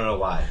don't know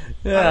why.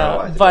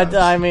 Yeah, but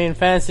I mean,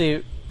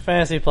 fantasy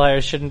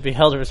players shouldn't be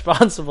held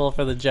responsible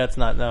for the Jets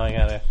not knowing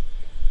how to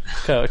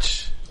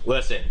coach.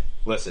 Listen.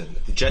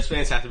 If the Jets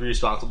fans have to be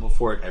responsible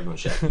for it, everyone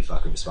should have to be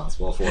fucking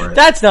responsible for it.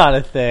 That's not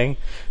a thing.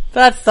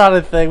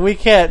 We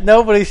can't.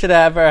 Nobody should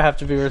ever have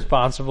to be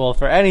responsible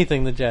for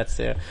anything the Jets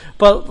do.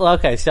 But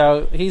okay,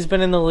 so he's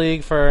been in the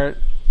league for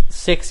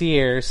 6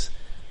 years,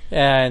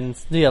 and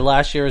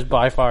last year was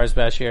by far his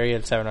best year. He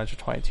had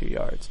 722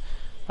 yards,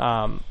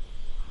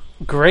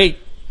 great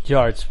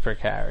yards per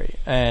carry,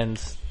 and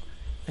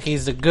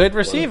he's a good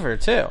receiver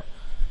too.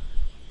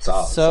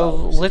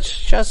 Solid.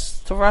 Let's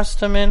just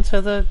thrust him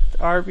into the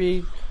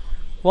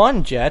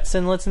RB1 Jets,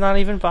 and let's not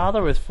even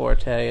bother with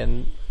Forte.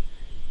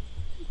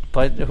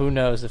 But who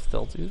knows if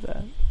they'll do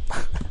that?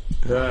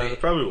 They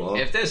probably won't.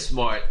 If they're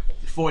smart,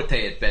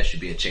 Forte at best should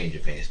be a change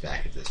of pace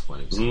back at this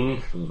point.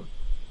 Mm-hmm.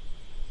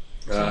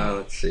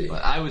 Let's see.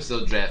 But I would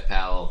still draft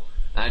Powell.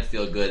 I'd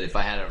feel good if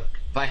I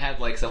had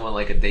like someone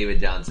like a David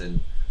Johnson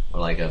or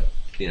like a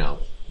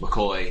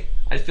McCoy.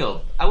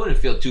 I wouldn't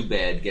feel too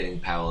bad getting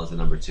Powell as a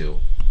number 2.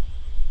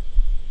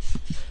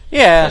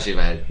 Yeah, especially if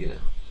I had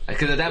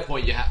because at that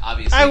point you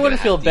obviously I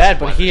wouldn't feel bad,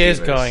 but he is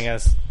going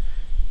as.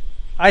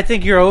 I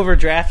think you're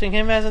overdrafting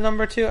him as a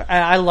number 2.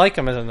 I like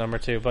him as a number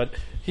 2, but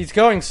he's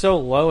going so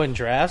low in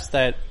drafts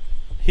that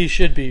he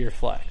should be your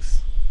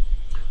flex.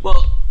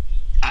 Well,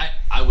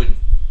 I would.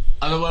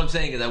 I mean, what I'm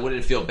saying is I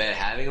wouldn't feel bad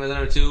having him as a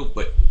number 2,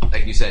 but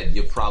like you said,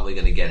 you're probably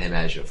going to get him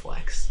as your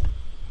flex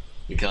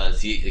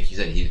because like you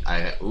said,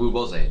 we were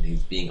both saying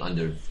he's being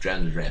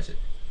underdrafted,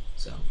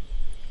 so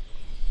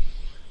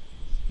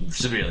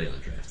severely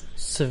underdrafted.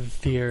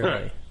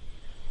 Severely.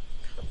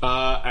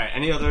 All right.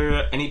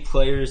 Any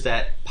players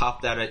that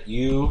popped out at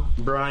you,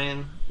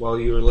 Brian, while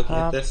you were looking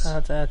at this?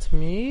 Popped out at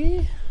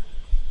me.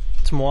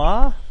 It's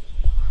moi.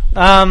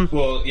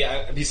 Well,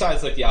 yeah.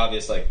 Besides, the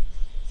obvious,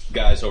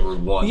 guys over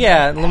 1.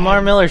 Yeah,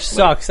 Lamar Miller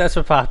sucks. That's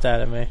what popped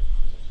out at me.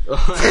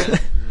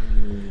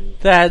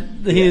 That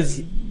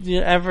he's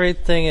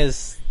everything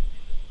is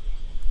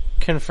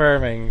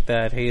confirming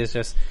that he is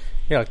just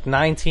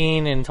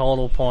 19 in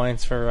total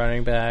points for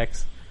running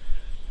backs.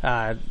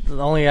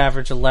 Only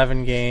averaged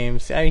 11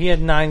 games. He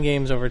had 9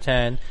 games over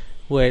 10,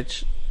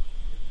 which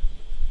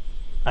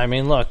I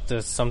mean, look,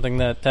 there's something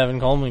that Tevin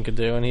Coleman could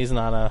do, and he's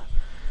not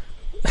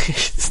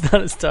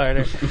a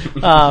starter.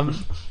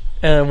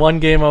 And 1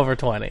 game over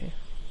 20.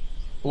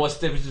 What's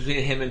the difference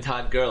between him and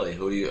Todd Gurley?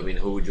 Who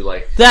would you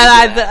like?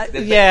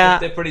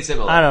 They're pretty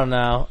similar. I don't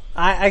know.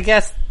 I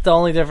guess the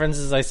only difference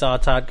is I saw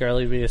Todd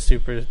Gurley be a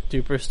super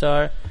duper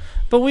star,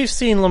 but we've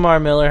seen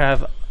Lamar Miller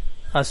have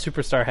a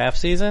superstar half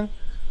season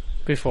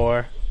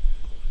before.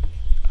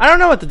 I don't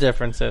know what the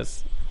difference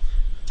is.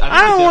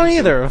 I don't want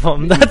either of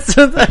them. That's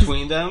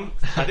between them.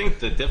 I think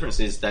the difference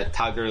is that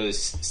Todd Gurley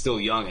is still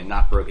young and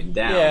not broken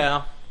down.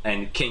 Yeah.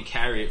 And can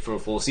carry it for a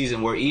full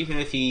season, where even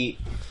if he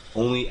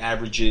only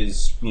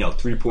averages,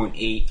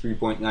 3.8,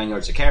 3.9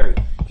 yards a carry,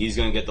 he's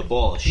going to get the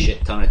ball a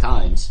shit ton of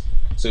times.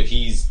 So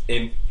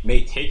it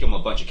may take him a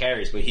bunch of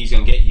carries, but he's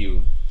going to get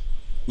you,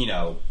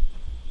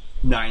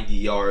 90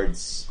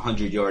 yards,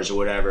 100 yards, or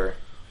whatever.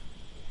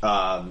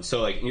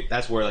 So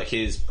that's where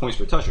his points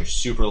per touch are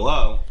super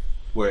low,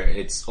 where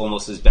it's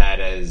almost as bad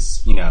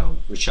as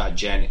Rashad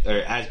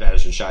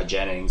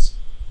Jennings,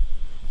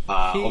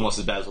 almost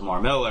as bad as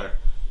Lamar Miller.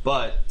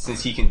 But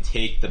since he can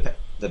take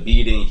the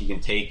beating, he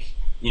can take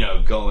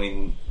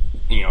going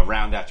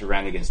round after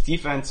round against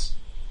defense,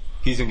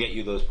 he's gonna get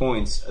you those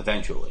points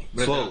eventually,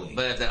 slowly.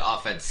 But if that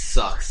offense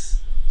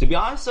sucks, to be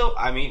honest, though,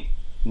 I mean,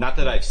 not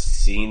that I've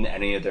seen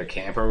any of their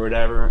camp or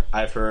whatever.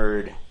 I've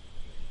heard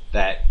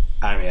that.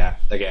 I mean,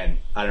 again,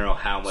 I don't know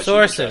how much you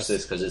can trust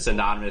this because it's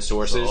anonymous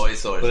sources.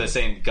 But they're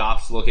saying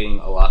Goff's looking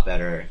a lot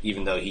better,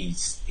 even though he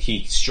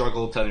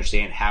struggled to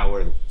understand how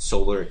a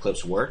solar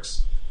eclipse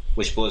works,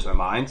 which blows my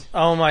mind.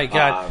 Oh my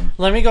god!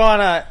 Let me go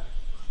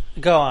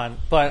on,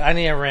 but I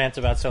need a rant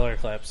about solar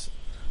eclipse.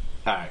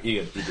 All right,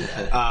 you do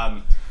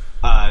that.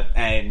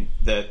 And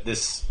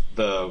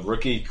the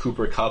rookie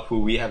Cooper Kupp,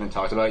 who we haven't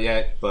talked about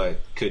yet, but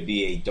could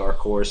be a dark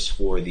horse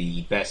for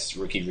the best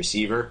rookie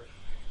receiver.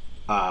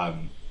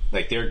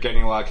 They're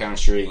getting a lot of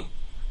chemistry.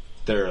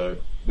 Their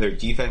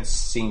defense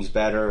seems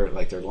better.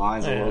 Their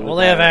lines are a little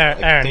bit they better.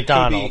 have Aaron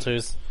Donald,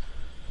 who's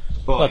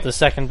the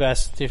second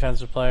best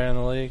defensive player in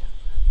the league.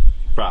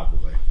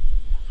 Probably.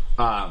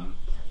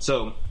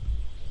 So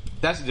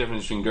that's the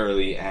difference between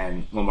Gurley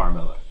and Lamar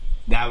Miller.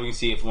 Now we can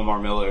see if Lamar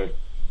Miller,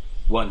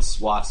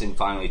 once Watson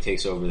finally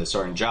takes over the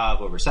starting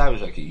job over Savage,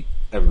 like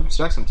everyone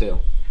expects him to,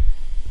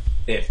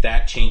 if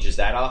that changes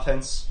that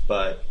offense.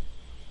 But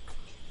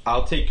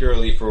I'll take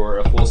Gurley for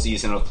a full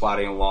season of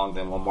plodding along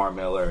than Lamar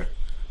Miller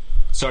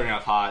starting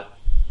off hot,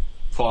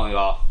 falling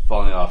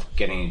off,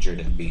 getting injured,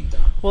 and being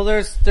done. Well,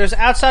 there's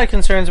outside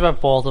concerns about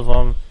both of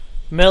them.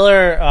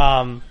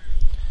 Miller,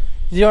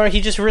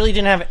 he just really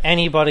didn't have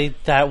anybody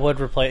that would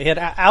replace. He had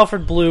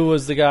Alfred Blue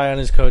was the guy on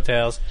his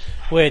coattails,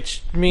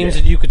 which means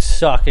that you could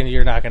suck and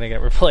you're not going to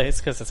get replaced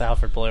because it's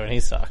Alfred Blue and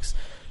he sucks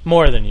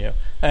more than you.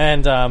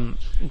 And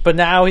but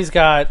now he's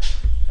got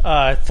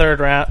third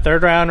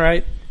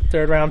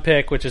round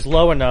pick, which is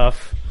low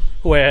enough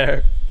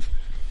where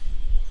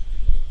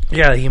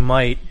he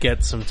might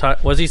get some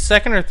touch. Was he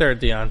second or third,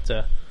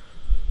 Deonta?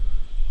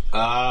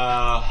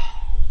 High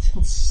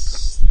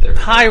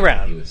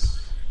round.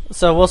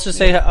 So we'll just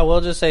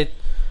say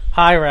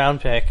high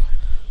round pick.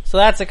 So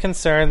that's a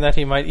concern that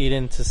he might eat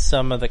into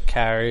some of the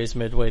carries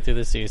midway through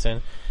the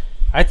season.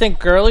 I think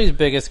Gurley's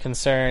biggest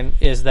concern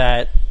is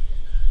that,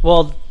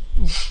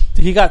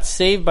 he got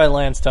saved by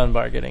Lance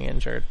Dunbar getting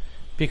injured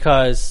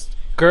because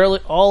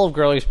all of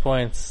Gurley's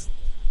points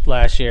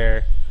last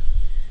year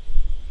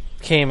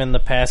came in the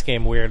pass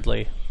game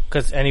weirdly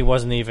and he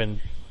wasn't even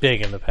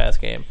big in the pass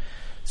game.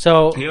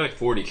 So he had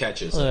 40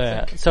 catches.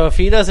 I think. So if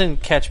he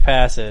doesn't catch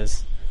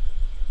passes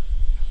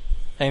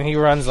and he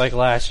runs like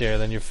last year,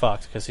 then you're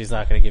fucked because he's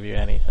not going to give you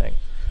anything.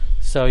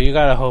 So you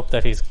got to hope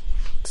that he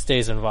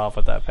stays involved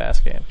with that pass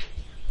game.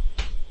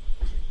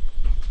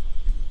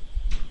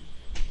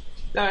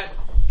 All right,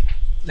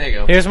 there you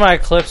go. Here's my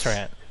Eclipse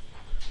rant.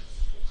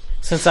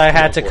 Since I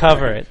had to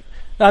cover it,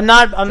 I'm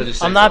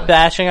not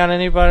bashing on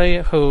anybody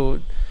who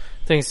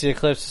thinks the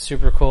Eclipse is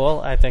super cool.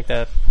 I think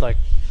that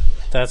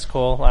that's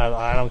cool.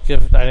 I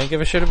didn't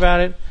give a shit about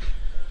it.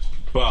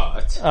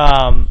 But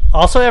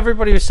also,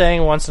 everybody was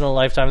saying once in a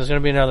lifetime. There's going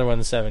to be another one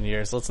in 7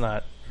 years. Let's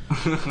not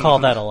call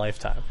that a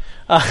lifetime,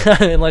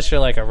 unless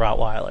you're like a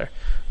Rottweiler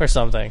or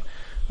something.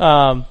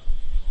 Jeez,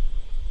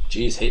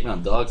 hating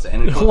on dogs.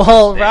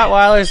 Well,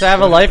 Rottweilers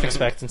have a life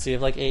expectancy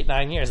of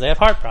 8-9 years. They have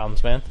heart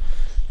problems, man.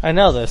 I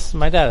know this.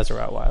 My dad is a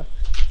Rottweiler.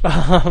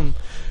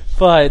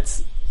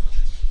 But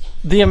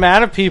the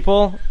amount of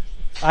people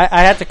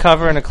I had to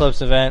cover an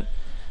Eclipse event,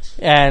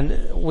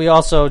 and we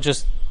also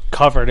just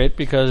covered it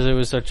because it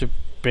was such a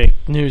big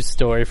news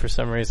story for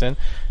some reason.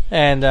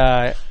 And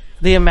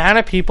the amount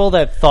of people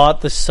that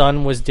thought the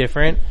sun was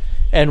different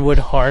and would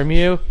harm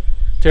you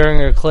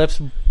during an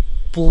eclipse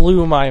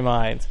blew my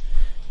mind.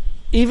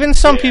 Even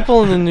some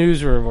people in the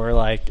newsroom were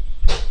like,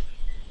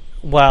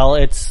 well,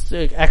 it's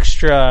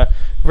extra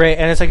ray.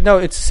 And it's like, no,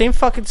 it's the same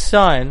fucking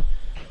sun.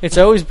 It's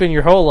always been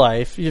your whole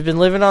life. You've been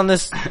living on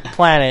this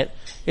planet.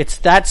 It's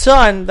that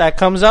sun that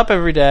comes up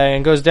every day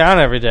and goes down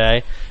every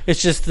day.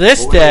 It's just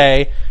this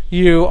day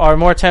you are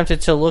more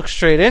tempted to look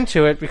straight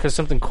into it because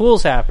something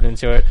cool's happening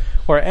to it.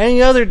 Or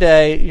any other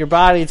day, your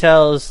brain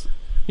tells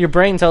your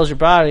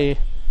body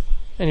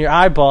and your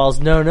eyeballs,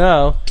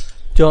 no,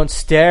 don't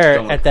stare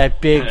at that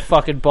big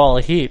fucking ball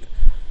of heat.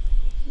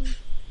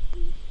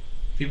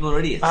 People are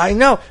idiots. I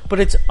know, but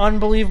it's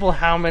unbelievable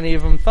how many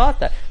of them thought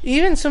that.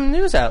 Even some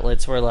news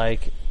outlets were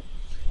like,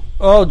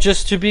 oh,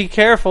 just to be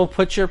careful,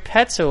 put your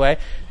pets away.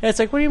 And it's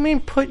like, what do you mean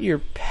put your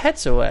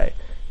pets away?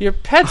 Your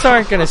pets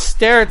aren't going to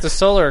stare at the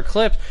solar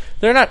eclipse.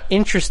 They're not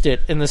interested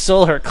in the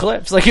solar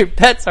eclipse. Like, your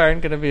pets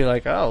aren't going to be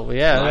like, oh,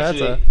 yeah, no,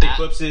 actually,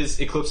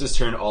 eclipses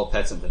turn all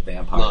pets into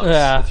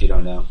vampires, if you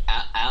don't know.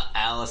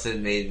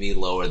 Allison made me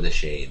lower the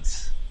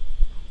shades.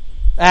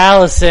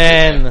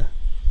 Allison!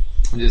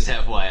 Just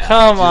FYI.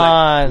 Come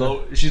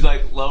on. She's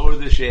like, lower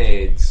the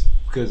shades,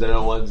 because I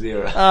don't want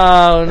zero.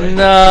 Oh,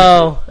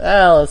 no.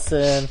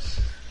 Allison.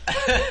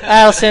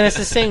 Allison, it's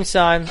the same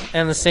sun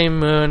and the same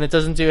moon. It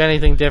doesn't do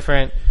anything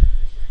different.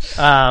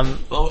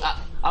 Well,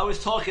 I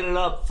was talking it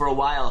up for a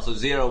while, so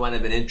Zero might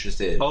have been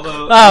interested.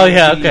 Although,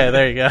 okay,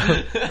 there you go.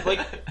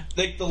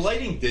 like the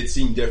lighting did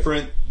seem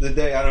different the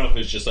day. I don't know if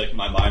it's just like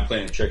my mind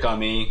playing a trick on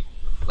me.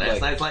 Last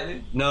night's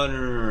lightning? No.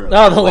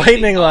 No, the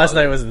lightning last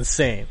night was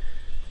insane.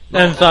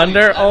 And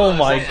thunder, oh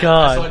my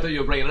god! So I thought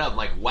you were bringing it up. I'm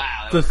like,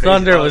 wow, the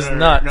thunder was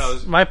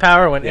nuts. My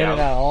power went in and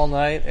out all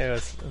night. It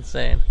was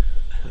insane.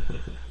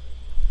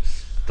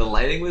 The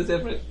lighting was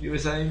different. You were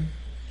saying?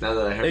 Now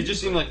that I heard, it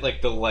just seemed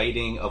like the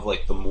lighting of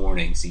like the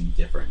morning seemed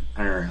different.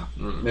 I don't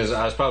know. It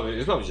was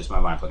probably just my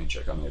mind playing a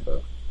trick on me,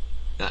 but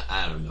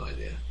I have no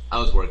idea. I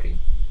was working.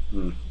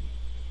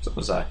 So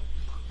was I.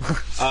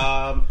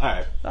 All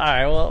right.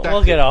 Well,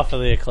 we'll get off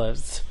of the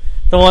eclipse.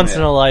 The once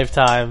in a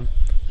lifetime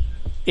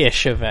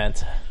ish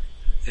event.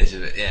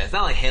 Yeah, it's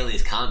not like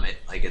Halley's Comet.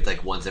 Like it's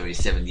like once every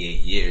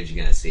 78 years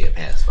you're gonna see it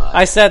pass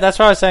by. That's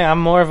what I was saying.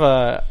 I'm more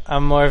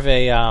of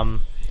a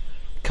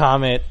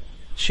comet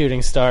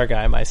shooting star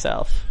guy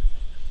myself.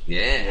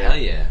 Yeah, hell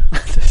yeah.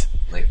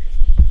 Like,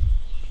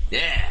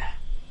 yeah,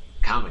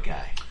 comic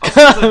guy.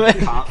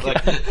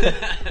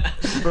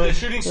 For like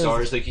shooting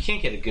stars, like you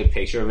can't get a good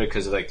picture of it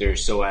because like they're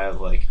so out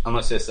of like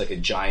unless it's like a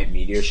giant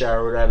meteor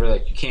shower or whatever.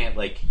 Like you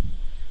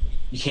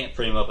can't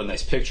frame up a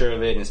nice picture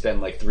of it and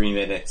spend like 3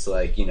 minutes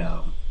like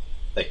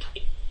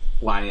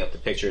lining up the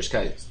pictures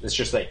because it's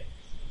just like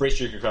bright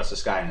streak across the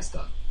sky and it's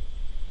done.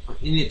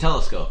 You need a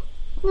telescope.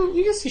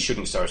 You can see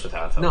shooting stars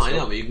without a telescope. No, I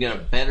know, but you can get a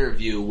better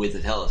view with a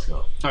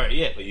telescope. All right,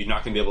 yeah, but you're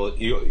not going to be able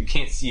to... You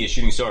can't see a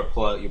shooting star,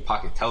 pull out your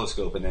pocket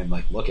telescope, and then,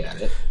 like, look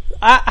at it.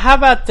 How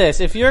about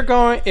this? If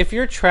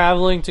you're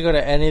traveling to go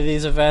to any of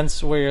these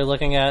events where you're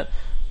looking at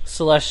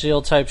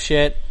celestial-type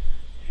shit,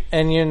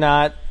 and you're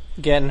not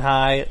getting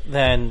high,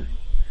 then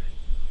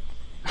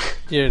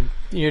you're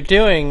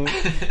doing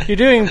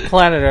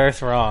planet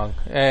Earth wrong.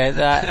 And,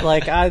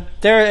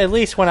 there, at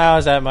least when I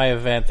was at my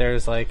event,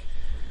 there's, like,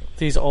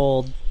 these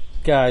old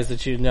guys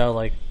that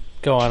like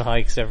go on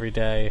hikes every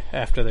day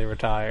after they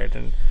retired,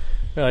 and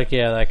they're like,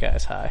 yeah, that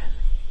guy's high.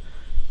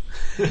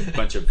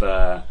 Bunch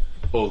of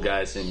old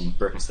guys in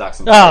Birkenstocks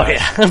and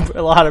yeah,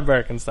 a lot of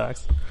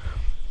Birkenstocks,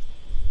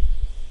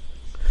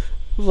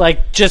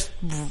 like just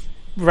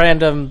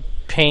random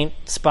paint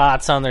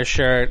spots on their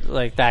shirt,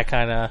 like that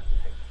kind of,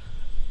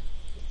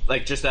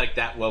 like just like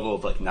that level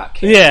of like not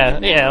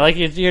caring. Yeah, like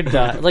you're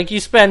done. Like you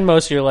spend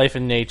most of your life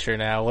in nature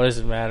now. What does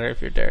it matter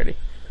if you're dirty?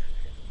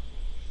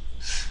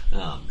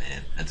 Oh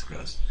man, that's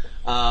gross.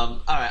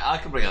 All right, I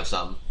can bring up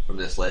something from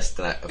this list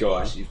that of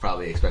course you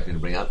probably expect me to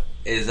bring up.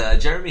 Is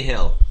Jeremy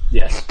Hill?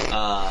 Yes.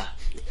 I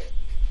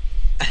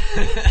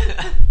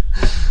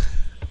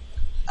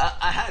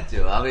had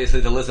to, obviously,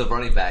 the list of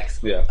running backs.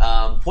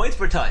 Yeah. Points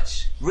per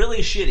touch,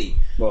 really shitty.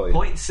 Well, yeah.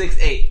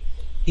 0.68.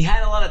 He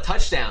had a lot of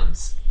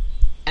touchdowns,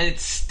 and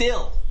it's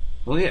still.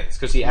 Well, yeah, it's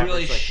because he averaged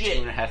really like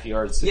shit. 2.5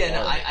 yards. Yeah,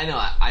 no, I know.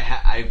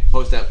 I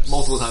posted that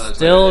multiple times on Twitter.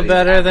 Still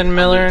better than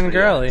Miller and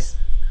Gurley.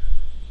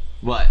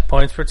 What?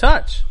 Points per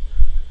touch.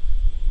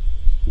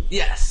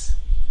 Yes,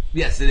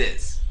 it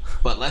is.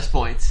 But less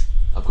points,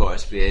 of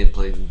course. We didn't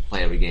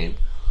play every game.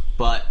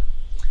 But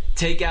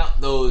take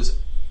out those,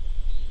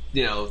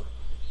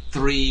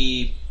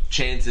 3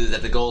 chances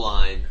at the goal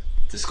line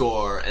to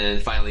score, and then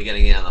finally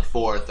getting in on the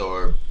 4th,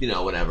 or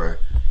whatever.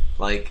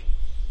 Like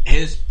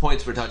his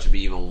points per touch would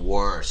be even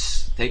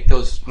worse. Take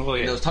those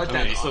those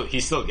touchdowns. I mean,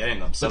 he's still getting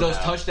them. Somehow. But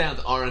those touchdowns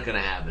aren't going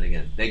to happen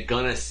again. They're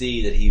going to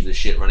see that he's a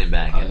shit running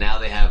back, and now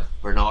they have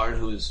Bernard,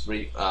 who's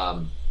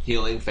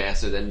healing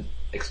faster than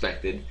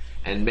expected,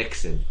 and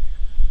Mixon.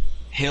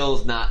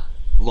 Hill's not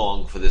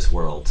long for this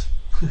world.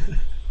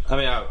 I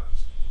mean,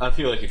 I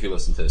feel like if you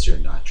listen to this, you're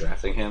not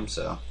drafting him.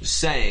 So just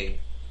saying,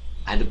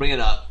 I had to bring it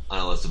up on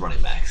a list of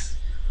running backs.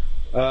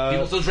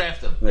 People still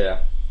draft him. Yeah.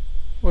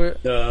 We're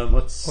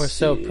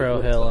so pro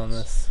Hill on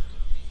this.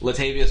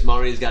 Latavius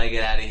Murray's got to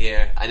get out of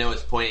here. I know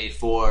it's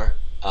 0.84.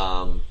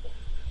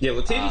 Yeah,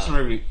 Latavius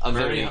Murray,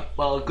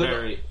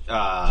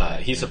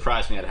 he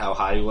surprised me at how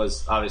high he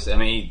was. Obviously, I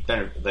mean,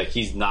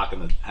 he's not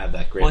going to have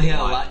that great. Well, he had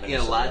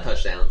a lot of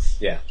touchdowns.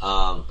 Yeah,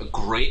 a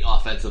great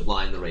offensive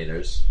line, the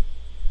Raiders.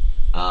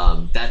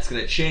 That's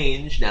going to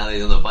change now that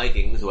he's on the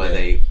Vikings,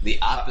 where the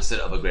opposite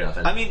of a great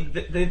offense. I mean,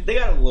 they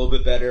got a little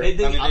bit better.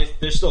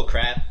 They're still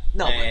crap.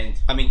 No, and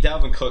I mean,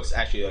 Dalvin Cook's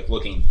actually like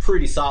looking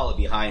pretty solid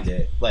behind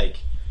it. Like,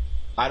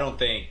 I don't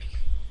think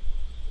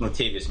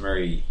Latavius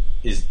Murray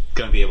is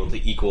going to be able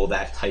to equal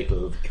that type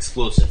of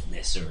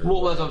explosiveness.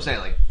 Well, that's what I'm saying.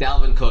 Like,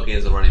 Dalvin Cook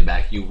is a running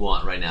back you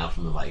want right now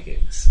from the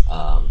Vikings.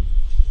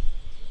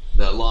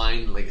 The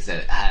line, like I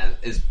said,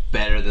 is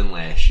better than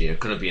last year.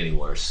 Couldn't be any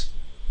worse.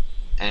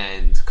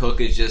 And Cook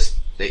is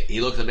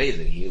he looks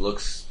amazing. He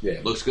looks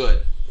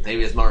good.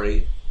 Latavius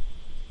Murray.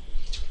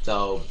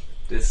 So,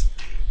 just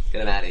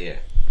get him out of here.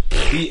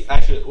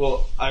 Exactly.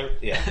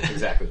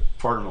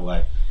 Pardon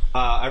away.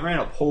 I ran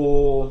a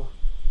poll,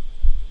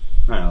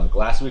 I don't know, like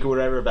last week or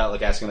whatever, about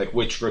like asking like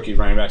which rookie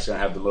running back is going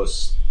to have the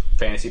most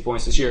fantasy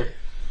points this year.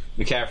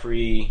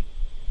 McCaffrey,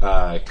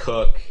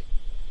 Cook,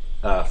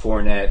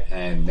 Fournette,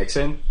 and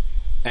Mixon.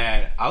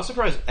 And I was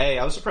surprised.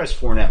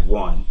 Fournette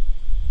won.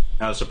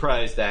 And I was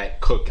surprised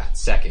that Cook got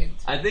second.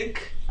 I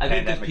think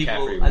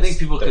third.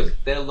 people because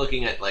they're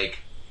looking at like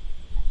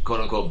quote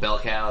unquote bell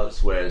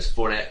cows, whereas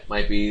Fournette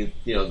might be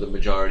the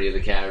majority of the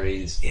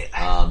carries. Yeah.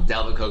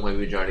 Dalvin Cook might be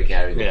the majority of the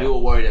carries. Yeah.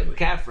 People were worried that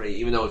McCaffrey,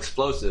 even though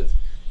explosive,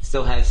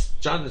 still has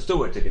Jonathan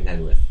Stewart to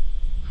contend with.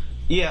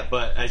 Yeah,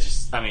 but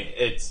if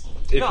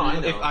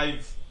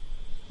I've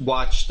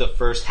watched the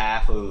first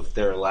half of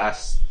their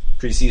last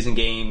preseason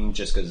game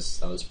just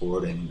because I was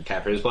bored and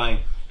McCaffrey was playing,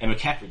 and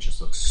McCaffrey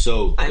just looks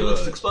so good. He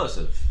looks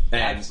explosive.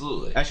 And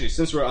absolutely. Actually,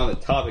 since we're on the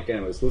topic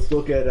anyways, let's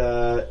look at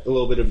a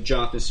little bit of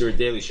Jonathan Stewart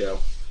Daily Show.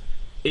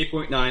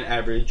 8.9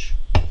 average,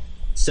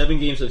 7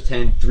 games of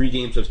 10, 3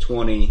 games of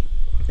 20,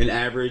 an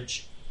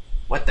average.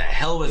 What the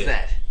hell was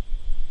that?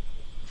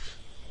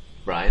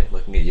 Brian,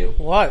 looking at you.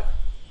 What?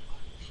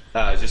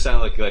 It just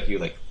sounded like you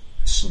like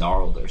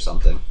snarled or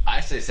something. I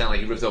actually sound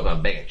like you ripped open a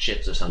bag of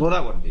chips or something. Well,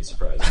 that wouldn't be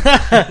surprising.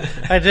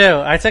 I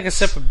do. I take a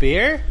sip of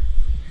beer.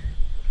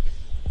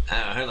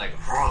 I heard like.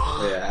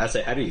 Yeah, I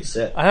say, how do you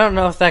sit? I don't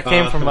know if that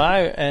came from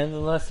my end,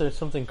 unless there's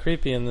something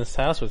creepy in this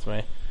house with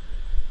me.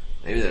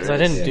 Maybe there is. I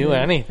didn't do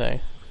anything.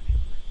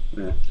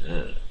 Yeah.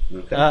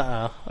 Okay.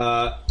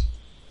 Uh-oh.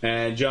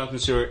 And Jonathan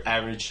Stewart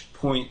averaged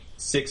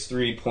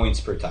 0.63 points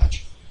per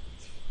touch.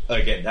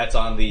 Again, that's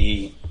on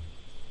the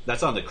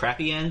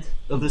crappy end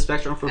of the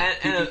spectrum for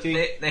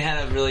PPT. They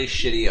had a really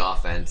shitty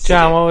offense.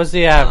 John, what was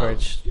the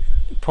average?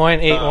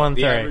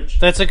 0.813.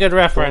 That's a good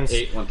reference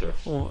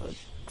 0.813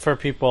 for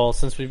people,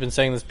 since we've been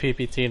saying this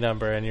PPT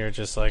number, and you're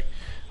just like,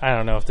 I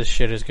don't know if this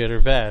shit is good or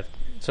bad.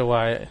 So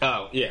why?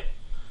 Oh, yeah.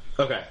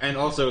 Okay, and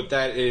also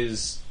that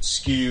is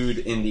skewed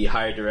in the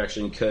higher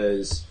direction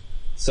because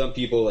some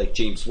people like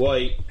James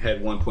White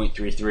had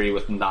 1.33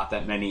 without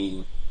that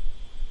many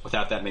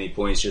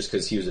points just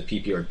because he was a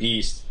PPR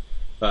beast.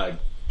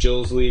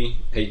 Gillsley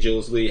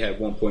had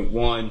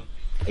 1.1.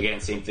 Again,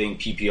 same thing,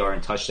 PPR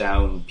and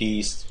touchdown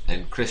beast.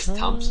 And Chris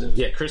Thompson.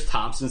 Yeah, Chris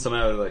Thompson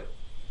somehow like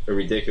a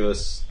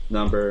ridiculous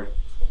number.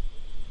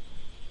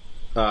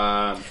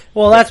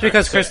 Well, that's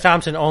because Chris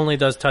Thompson only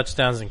does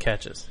touchdowns and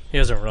catches. He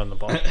doesn't run the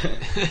ball.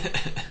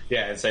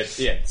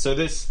 So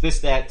this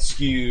stat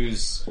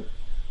skews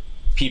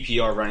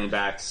PPR running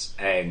backs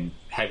and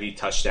heavy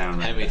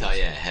touchdown. Heavy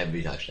touchdown.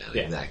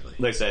 Yeah. Exactly.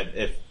 Like I said,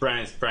 if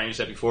Brian, you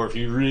said before, if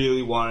you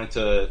really wanted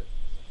to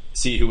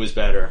see who was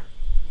better,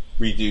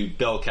 redo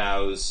bell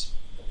cows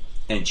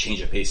and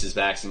change up paces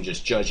backs and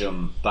just judge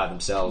them by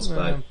themselves.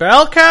 But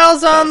bell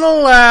cows on the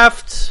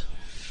left,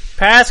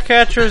 pass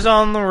catchers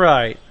on the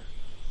right.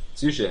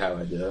 It's usually how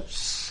I do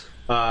it.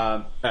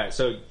 All right,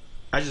 so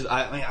I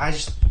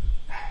just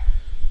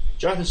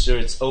Jonathan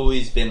Stewart's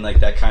always been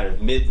like that kind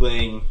of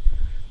middling.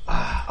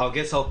 I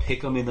guess I'll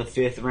pick him in the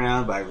 5th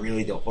round, but I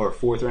really don't, or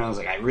 4th round. I was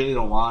like, I really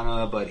don't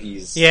wanna, but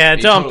he's don't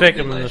totally pick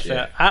him in the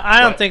 5th.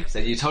 I don't think so.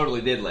 You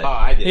totally did last. Oh,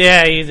 I did.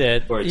 Yeah, you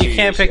did. Or You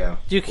can't pick. ago.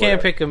 You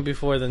can't pick him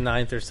before the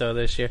 9th or so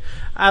this year.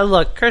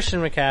 Look,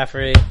 Christian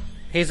McCaffrey.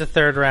 He's a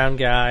 3rd round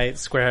guy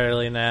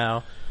squarely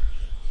now.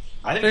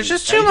 There's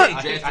just too much.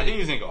 I think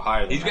he's gonna go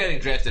higher. He's getting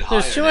drafted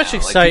higher. There's too much now.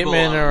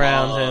 excitement Like,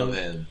 around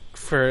him.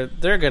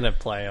 They're gonna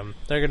play him.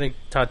 They're gonna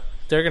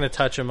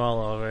touch him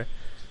all over.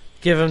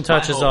 Give him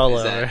touches all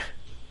over.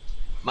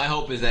 My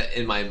hope is that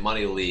in my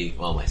money league,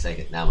 well, my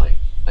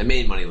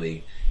main money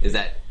league, is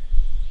that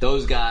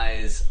those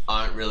guys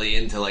aren't really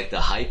into like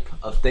the hype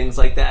of things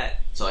like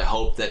that. So I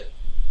hope that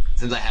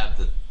since I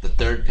have the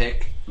 3rd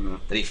pick,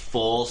 that he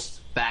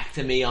falls back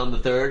to me on the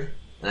 3rd.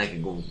 And I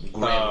can go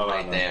grab him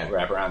right there.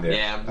 Wrap around there.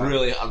 Yeah, I'm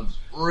really.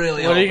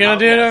 What are you gonna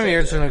do to him?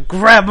 You're just gonna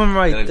grab him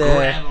right there.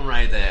 Grab him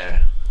right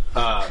there.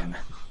 Like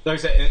I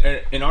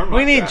said, in our mock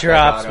we need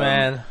draft, drops,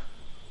 man.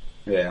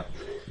 Yeah.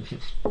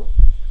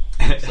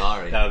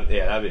 Sorry. That'd be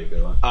a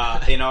good one.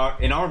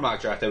 In our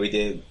mock draft that we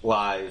did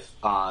live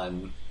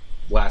on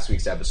last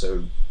week's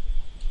episode,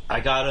 I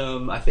got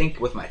him, I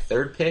think, with my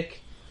 3rd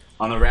pick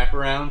on the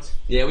wraparound.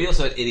 Yeah, we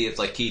also had idiots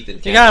like Keith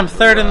and You got him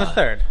 3rd in the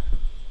 3rd.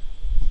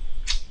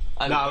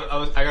 I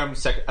got him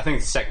second. I think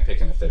it's 2nd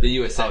pick in the 3rd.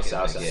 You were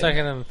second.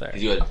 Second and the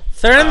 3rd. You had,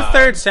 3rd and the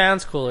 3rd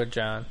sounds cooler,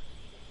 John.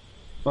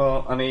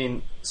 Well, I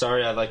mean,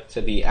 sorry, I like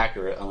to be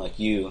accurate, unlike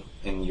you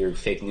and your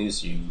fake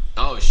news.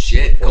 Oh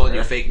shit! Calling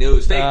your fake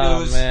news. Fake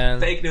news. Man.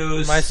 Fake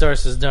news. My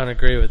sources don't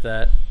agree with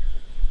that.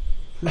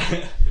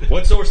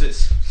 What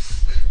sources?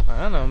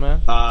 I don't know,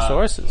 man.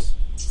 Sources.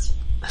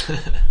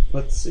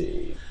 Let's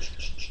see.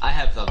 I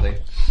have something.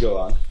 Go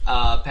on.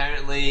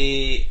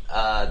 Apparently,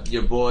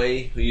 your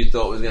boy, who you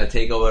thought was going to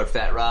take over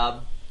Fat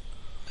Rob,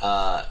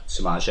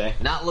 Samaje.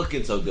 not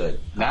looking so good.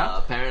 No?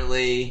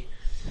 Apparently,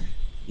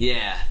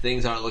 yeah,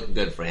 things aren't looking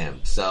good for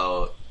him.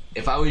 So,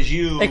 if I was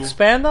you,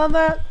 Expand on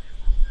that?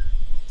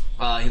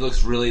 he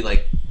looks really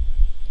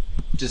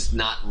just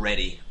not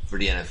ready for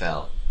the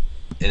NFL,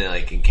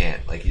 and in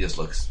camp, he just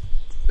looks.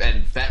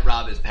 And Fat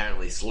Rob is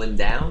apparently slimmed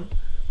down,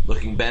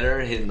 looking better,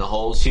 hitting the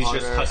holes. He's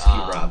harder. just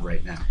Husky Rob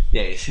right now.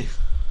 Yeah.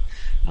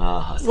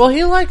 Husky. Well,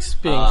 he likes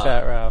being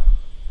Fat Rob.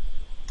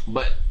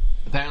 But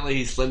apparently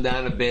he's slimmed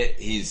down a bit.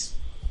 He's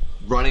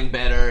running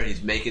better.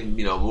 He's making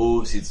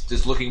moves. He's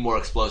just looking more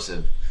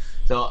explosive.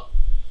 So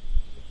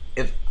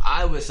if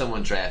I was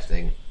someone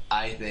drafting,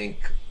 I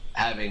think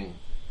having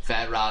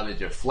Fat Rob as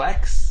your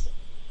flex,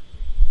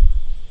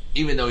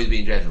 even though he's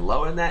being drafted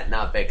lower than that,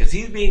 not bad. Because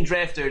he's being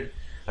drafted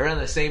around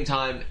the same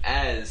time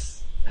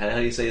as, how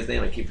do you say his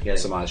name? I keep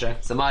forgetting.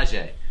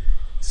 Samaje.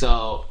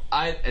 So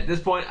at this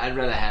point, I'd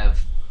rather have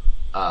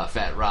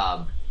Fat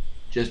Rob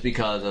just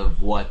because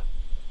of what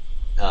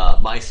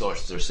my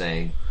sources are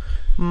saying.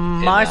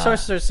 My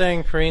sources are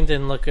saying Perrine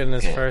didn't look good in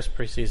his first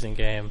preseason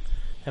game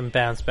and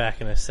bounced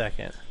back in his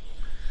second.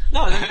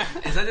 No,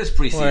 it's not just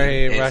preseason. Where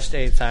he rushed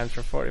 8 times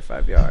for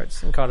 45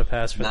 yards and caught a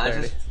pass for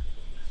 30.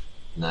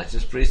 Not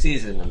just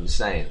preseason, I'm just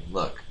saying.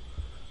 Look.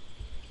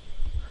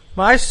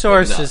 My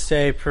sources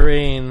say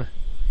Perrine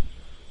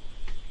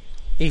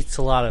eats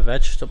a lot of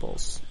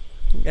vegetables.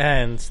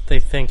 And they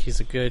think he's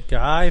a good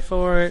guy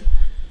for it.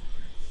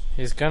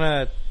 He's going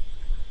to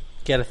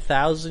get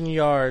 1,000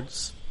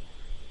 yards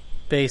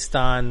based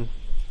on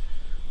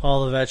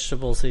all the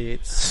vegetables he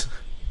eats.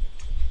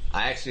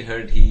 I actually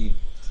heard he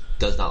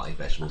does not like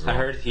vegetables. I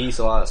heard he eats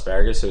a lot of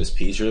asparagus, so his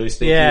pee's really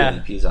sticky, and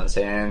he pees on his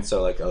hands,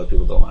 so other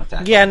people don't want to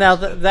tackle him. Yeah, now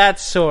that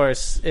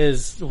source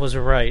was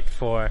right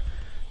for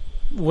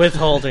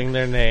withholding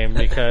their name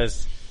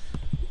because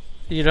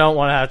you don't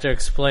want to have to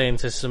explain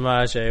to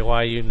Samaje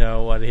why you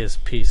know what his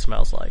pee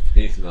smells like.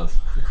 He smells.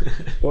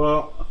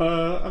 Well,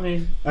 I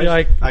mean,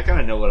 I kind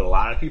of know what a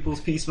lot of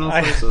people's pee smells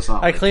like, so it's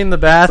not. I clean the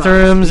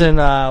bathrooms and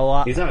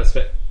he's not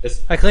a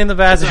I clean the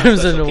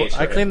bathrooms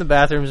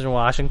in in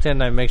Washington.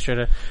 And I make sure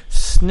to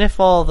sniff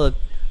all the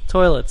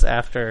toilets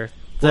after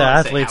the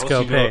athletes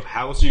go pee.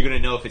 How else are you going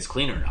to know if it's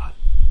clean or not?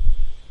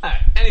 All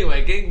right,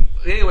 anyway, getting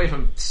away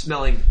from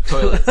smelling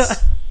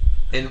toilets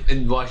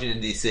in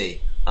Washington D.C.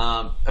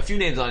 A few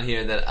names on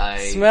here that I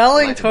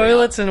smelling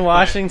toilets in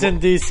Washington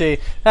D.C.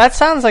 That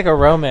sounds like a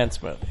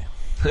romance movie.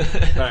 All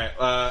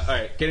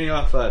right. Getting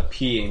off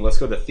peeing, let's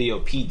go to Theo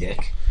P.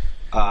 Dick.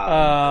 Get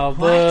out of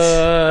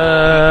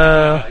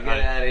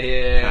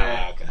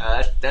here. Okay.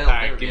 That'll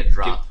never get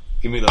dropped.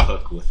 Give me the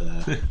hook with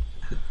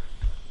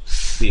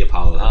the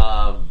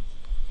Apollo.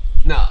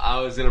 No, I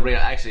was going to bring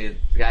up, actually,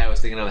 the guy I was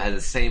thinking of has the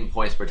same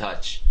points per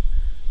touch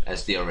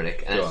as Theo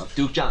Riddick, and that's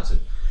Duke Johnson.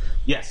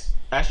 Yes.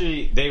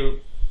 Actually,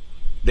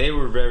 they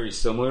were very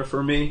similar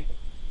for me.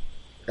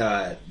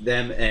 Them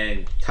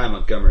and Ty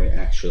Montgomery,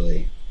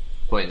 actually.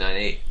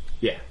 0.98.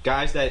 Yeah.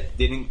 Guys that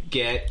didn't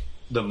get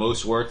the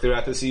most work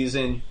throughout the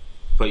season,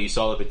 but you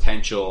saw the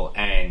potential,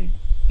 and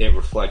it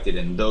reflected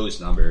in those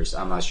numbers.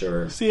 I'm not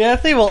sure. See,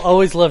 Anthony will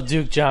always love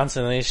Duke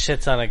Johnson, and he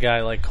shits on a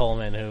guy like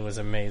Coleman, who was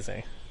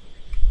amazing.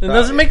 It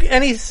doesn't make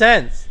any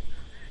sense.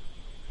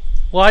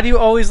 Why do you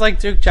always like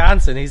Duke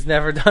Johnson? He's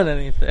never done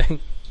anything.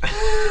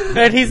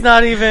 And he's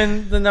not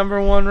even the number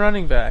one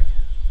running back.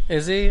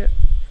 Is he?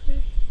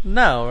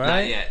 No, right?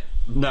 Not yet.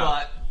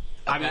 No.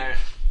 But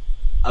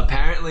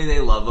apparently they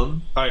love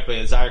him. All right, but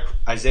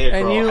Isaiah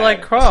Kroll and you had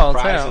like Kroll, a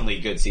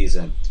surprisingly good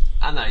season.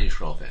 I'm not a huge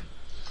Kroll fan.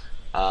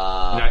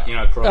 You're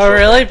not Kroll. Oh,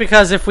 really?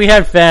 Because if we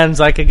had fans,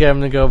 I could get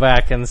him to go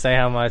back and say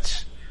how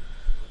much.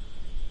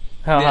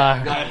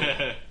 Yeah,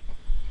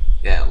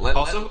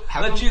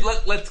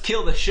 let's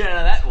kill the shit out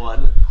of that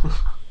one.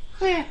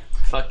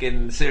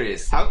 Fucking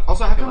serious. How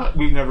come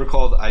we've never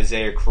called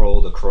Isaiah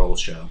Kroll the Kroll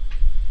Show?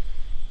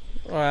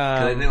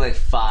 I think like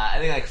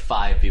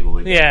five people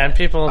would. Yeah, and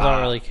people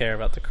don't really care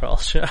about the Kroll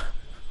Show.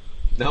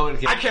 No one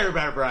cares. I care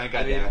about it,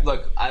 Brian.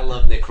 Look, I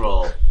love Nick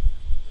Kroll,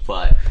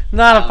 but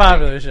not a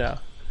popular show.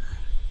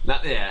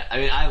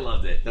 I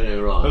loved it. Don't get me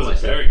wrong. It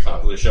was a very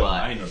popular show in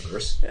my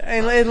universe.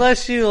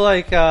 Unless you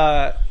like,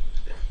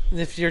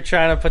 if you're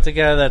trying to put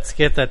together that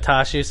skit that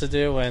Tosh used to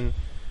do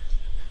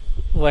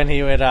when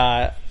he would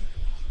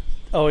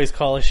always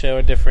call a show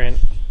a different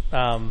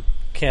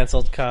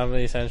canceled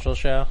Comedy Central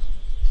show.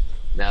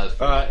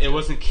 It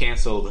wasn't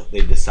canceled.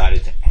 They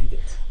decided to end it.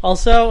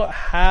 Also,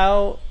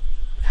 how's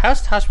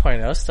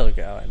Tosh.0 still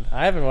going?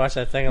 I haven't watched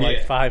that thing in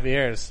like 5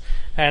 years,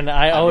 and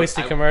I always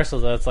see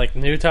commercials that's like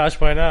new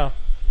Tosh.0.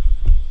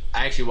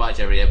 I actually watch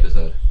every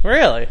episode.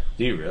 Really?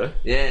 Do you really?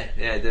 Yeah,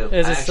 I do.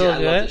 Is it still I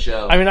good? love the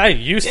show. I mean, I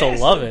used to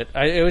love it.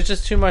 It was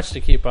just too much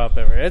to keep up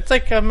ever. It's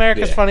like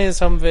America's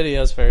Funniest Home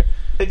Videos for.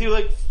 They do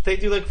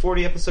like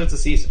 40 episodes a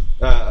season,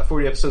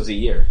 40 episodes a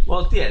year.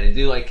 Well, yeah, they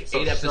do like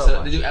 8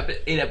 episodes. They do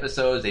 8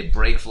 episodes. They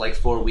break for like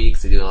 4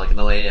 weeks. They do like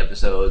another 8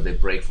 episodes. They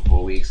break for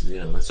 4 weeks.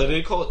 So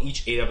they call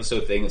each 8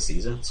 episode thing a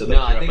season. So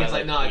no, I think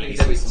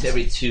it's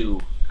every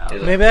 2.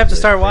 Maybe I have to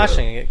start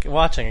watching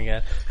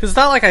again because it's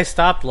not like I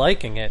stopped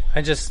liking it.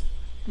 I just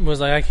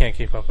was like, I can't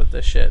keep up with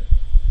this shit.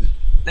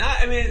 No,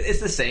 I mean it's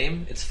the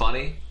same. It's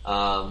funny.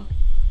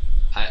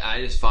 I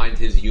just find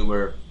his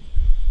humor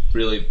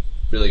really,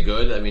 really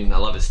good. I mean, I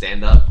love his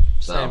stand-up.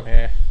 So. Same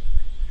here.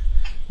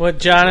 What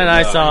John and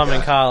I saw him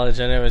in college,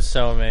 and it was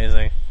so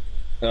amazing.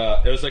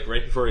 It was like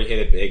right before he hit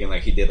it big, and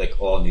like he did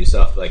like all new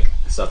stuff, like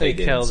stuff they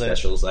did in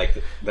specials.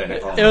 Like then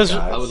it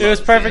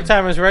was perfect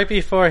time. It was right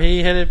before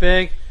he hit it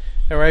big,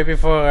 and right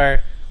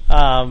before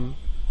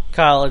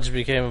college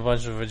became a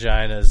bunch of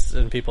vaginas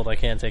and people that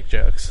can't take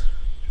jokes.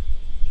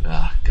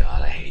 Oh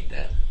God, I hate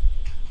that.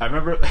 I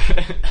remember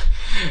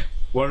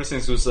one of the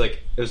things was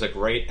like it was like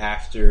right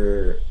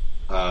after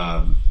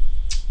Rihanna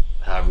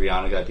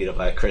got beat up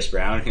by Chris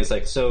Brown. He was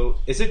like, "So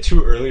is it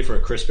too early for a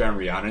Chris Brown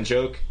Rihanna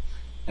joke?"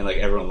 And like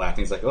everyone laughed.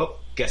 He's like, "Oh,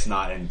 guess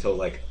not." Until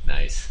like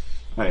nice.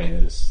 I mean,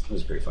 it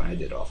was pretty funny. I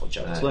did an awful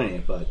job explaining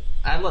it, but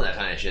I love that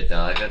kind of shit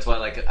though. Like that's why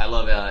like I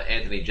love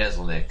Anthony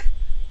Jeselnik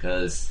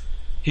because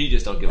he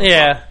just don't give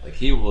a fuck. Like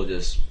he will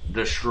just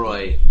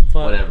destroy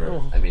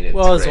whatever. I mean, it's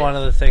well, it was one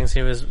of the things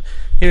he was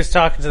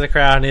talking to the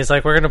crowd, and he's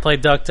like, "We're going to play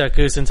Duck Duck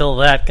Goose until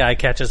that guy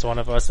catches one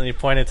of us." And he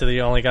pointed to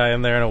the only guy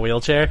in there in a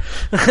wheelchair.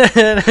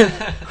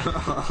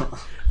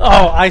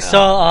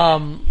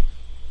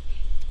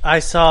 I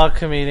saw a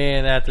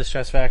comedian at the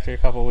Stress Factory a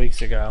couple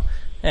weeks ago,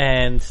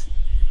 and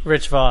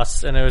Rich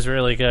Voss, and it was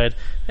really good.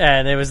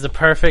 And it was the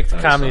perfect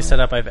comedy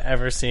setup I've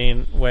ever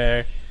seen.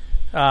 Where,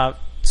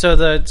 so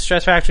the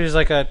Stress Factory is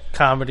like a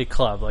comedy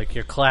club, like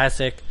your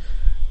classic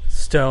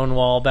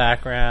Stonewall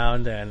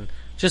background, and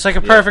just like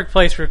a perfect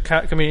place for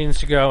comedians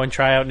to go and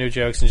try out new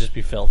jokes and just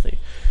be filthy.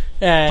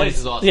 And place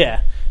is awesome.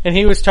 Yeah, and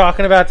he was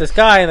talking about this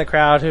guy in the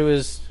crowd who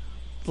was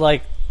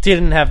like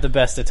didn't have the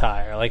best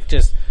attire, like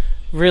just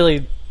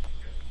really,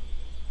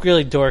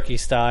 really dorky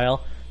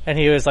style, and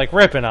he was like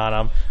ripping on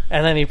him,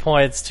 and then he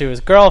points to his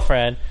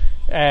girlfriend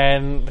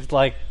and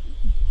like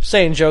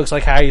saying jokes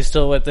like how you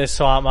still with this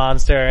swamp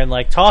monster and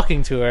like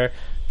talking to her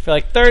for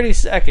like 30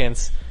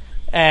 seconds,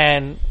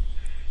 and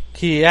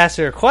he asks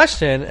her a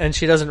question and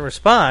she doesn't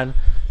respond,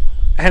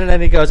 and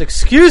then he goes,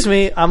 "Excuse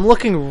me, I'm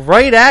looking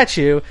right at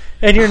you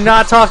and you're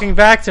not talking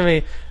back to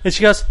me." And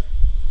she goes,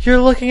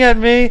 "You're looking at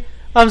me?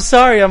 I'm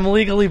sorry, I'm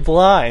legally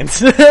blind."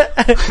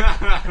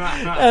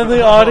 And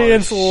the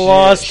audience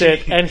lost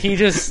it, and he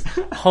just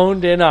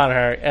honed in on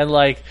her and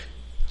like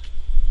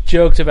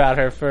joked about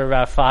her for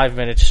about 5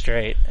 minutes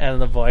straight, and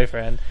the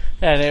boyfriend,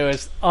 and it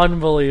was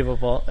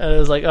unbelievable. And it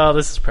was like, oh,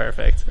 this is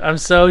perfect. I'm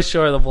so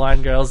sure the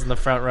blind girl's in the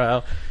front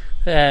row,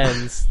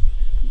 and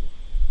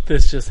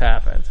this just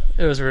happened.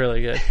 It was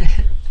really good.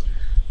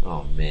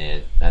 Oh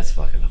man, that's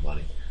fucking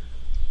funny.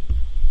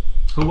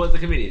 Who was the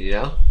comedian? You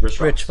know,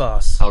 Rich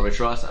Voss. Oh, Rich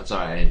Voss. I'm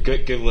sorry.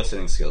 Good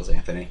listening skills,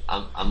 Anthony.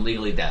 I'm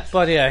legally deaf.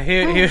 But yeah,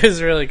 he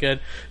was really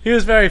good. He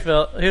was very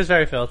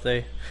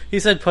filthy. He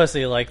said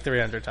pussy like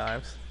 300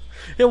 times.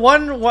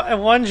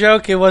 One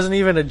joke, it wasn't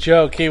even a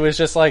joke. He was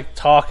just like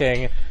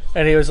talking,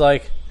 and he was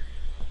like,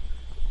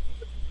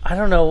 I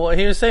don't know,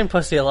 he was saying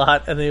pussy a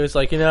lot, and he was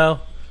like, you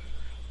know,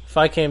 if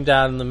I came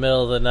down in the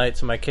middle of the night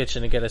to my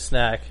kitchen to get a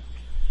snack,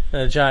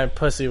 and a giant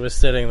pussy was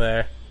sitting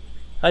there,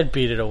 I'd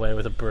beat it away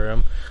with a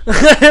broom. And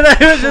I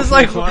was just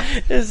like,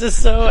 it's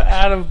just so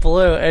out of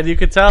blue, and you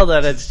could tell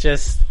that it's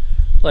just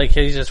like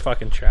he's just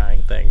fucking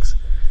trying things.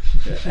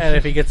 And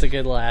if he gets a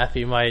good laugh,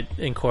 he might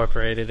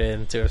incorporate it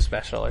into a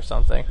special or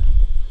something.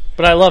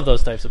 But I love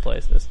those types of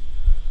places.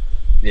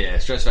 Yeah,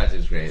 Stress Factory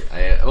is great.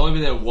 I've only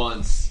been there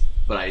once,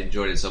 but I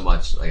enjoyed it so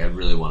much. Like I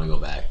really want to go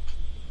back.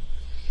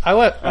 I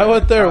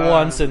went there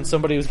once, and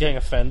somebody was getting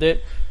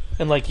offended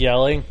and like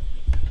yelling,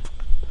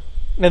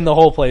 and the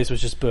whole place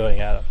was just booing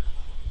at him.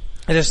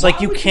 And just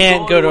like you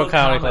can't go to a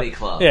comedy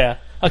club. Yeah,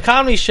 a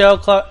comedy show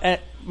club,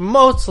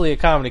 mostly a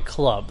comedy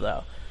club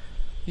though.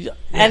 Yeah,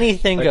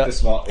 anything like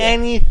goes.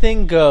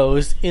 Anything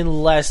goes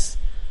unless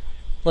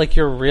like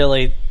you're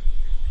really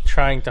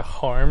trying to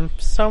harm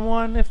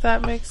someone, if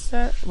that makes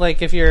sense.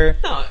 Like if you're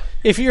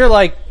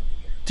like,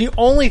 the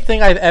only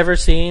thing I've ever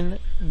seen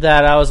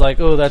that I was like,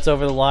 oh, that's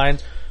over the line,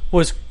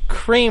 was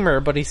Kramer,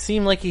 but he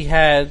seemed like he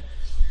had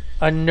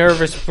a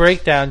nervous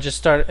breakdown,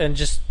 just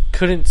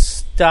couldn't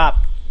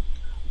stop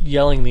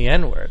yelling the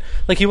N-word.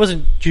 Like he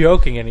wasn't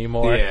joking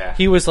anymore. Yeah.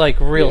 He was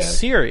like real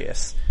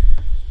serious.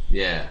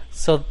 Yeah.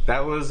 So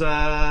that was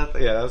that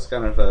was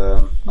kind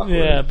of awkward.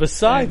 Yeah,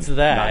 besides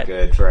that, not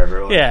good for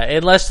everyone. Yeah,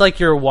 unless like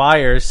your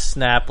wires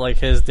snap like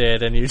his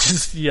did and you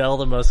just yell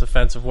the most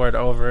offensive word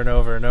over and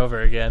over and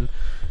over again,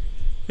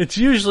 it's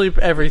usually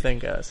everything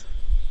goes.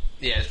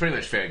 Yeah, it's pretty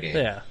much fair game.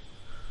 Yeah.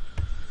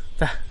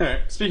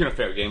 Alright, speaking of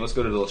fair game, let's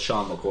go to the little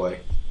Sean McCoy.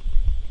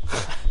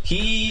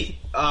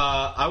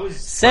 I was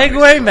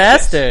Segway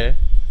master.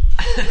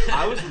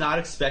 I was not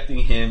expecting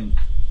him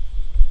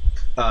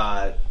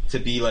to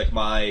be like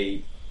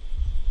my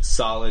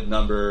solid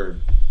number,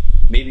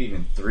 maybe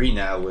even 3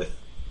 now. With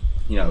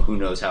who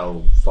knows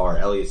how far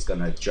Elliott's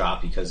going to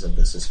drop because of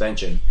the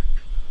suspension.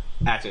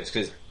 Actually,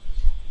 because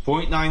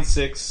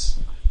 0.96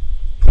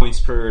 points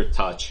per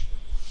touch.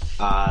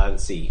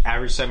 Let's see,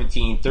 average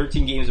 17,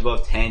 13 games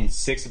above 10,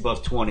 6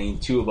 above 20,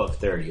 and 2 above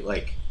 30.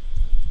 Like,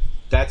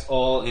 that's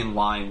all in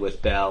line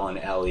with Bell and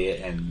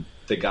Elliott and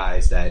the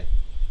guys that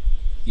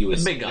you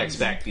would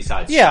expect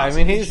besides. Yeah,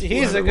 Johnson, I mean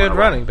he's a good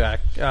running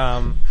back.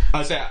 I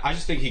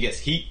just think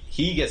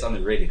he gets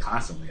underrated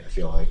constantly. I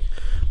feel like.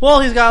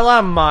 Well, he's got a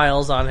lot of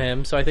miles on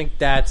him, so I think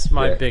that's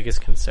my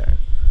biggest concern.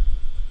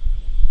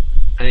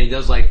 And he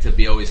does like to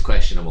be always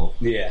questionable.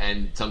 Yeah,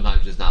 and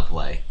sometimes just not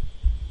play.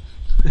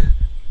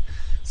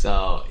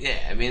 So yeah,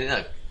 I mean,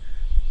 look.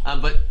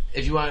 But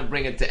if you want to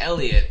bring it to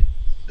Elliott,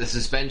 the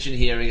suspension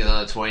hearing is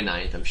on the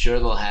 29th. I'm sure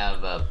they'll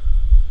have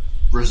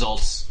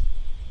results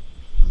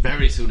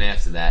very soon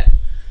after that.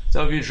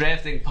 So if you're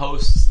drafting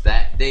post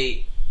that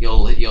date,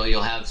 you'll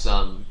have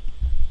some,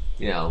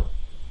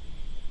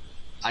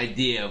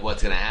 idea of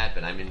what's going to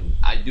happen. I mean,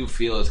 I do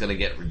feel it's going to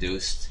get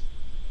reduced.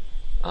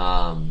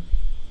 But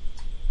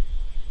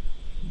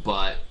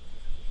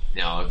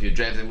if you're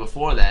drafting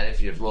before that,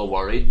 if you're a little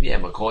worried,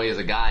 McCoy is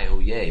a guy who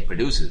he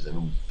produces,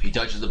 and if he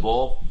touches the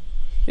ball,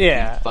 he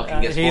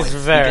fucking gets he's points.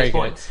 Very he gets good.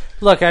 Points.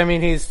 Look, I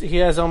mean, he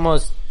has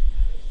almost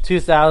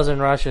 2,000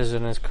 rushes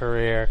in his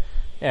career,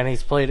 and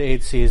he's played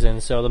 8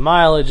 seasons. So the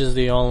mileage is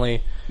the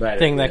only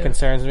thing that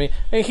concerns me.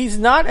 I mean, he's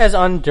not as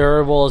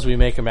undurable as we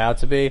make him out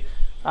to be.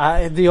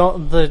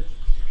 The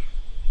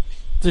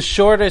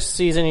shortest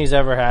season he's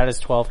ever had is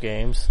 12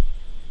 games.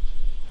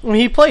 I mean,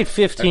 he played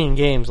 15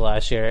 games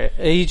last year.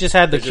 He just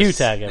had the Q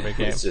tag every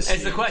game.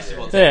 It's the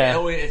questionable thing.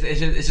 Yeah.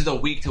 It's just a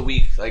week to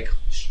week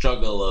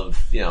struggle of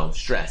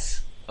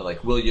stress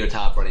of will your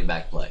top running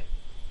back play?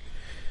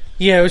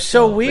 Yeah, it was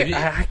so weird.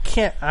 I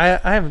can't.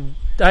 I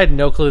had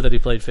no clue that he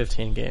played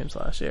 15 games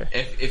last year.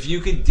 If you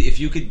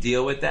could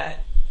deal with that,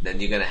 then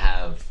you're gonna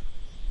have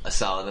a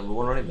solid number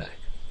 1 running back.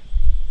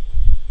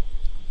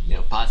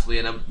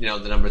 Possibly the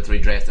number 3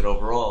 drafted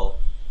overall.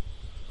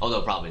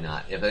 Although probably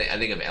not. I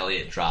think if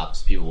Elliott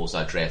drops, people will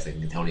start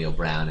drafting Antonio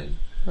Brown and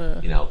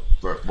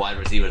wide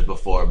receivers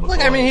before.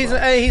 Look, I mean,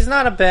 he's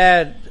not a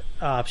bad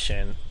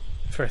option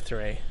for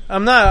 3.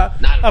 I'm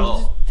not. Not at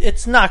all.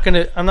 It's not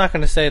gonna. I'm not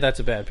gonna say that's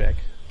a bad pick.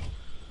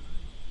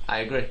 I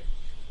agree.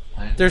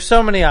 There's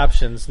so many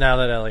options now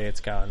that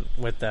Elliott's gone.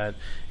 With that,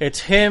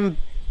 it's him,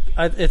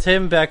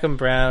 Beckham,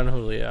 Brown,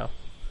 Julio.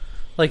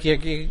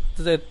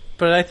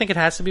 But I think it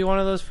has to be one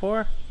of those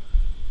 4.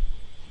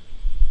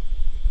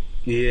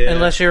 Yeah.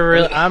 Unless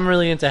you're I'm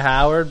really into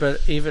Howard, but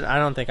even I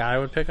don't think I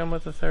would pick him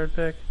with the 3rd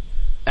pick.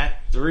 At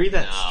 3,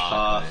 that's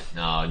tough.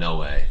 No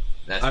way.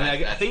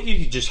 I think you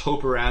could just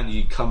hope around.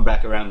 You come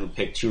back around and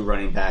pick 2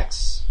 running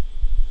backs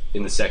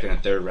in the 2nd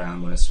and 3rd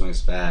round when it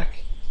swings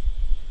back.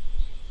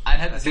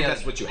 I think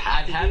that's what you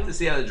have to do. I'd have to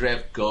see how the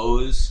draft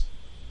goes,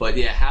 but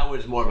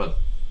Howard's more of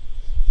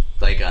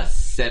a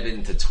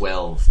 7 to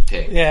 12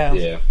 pick. Yeah,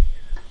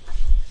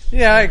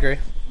 I agree.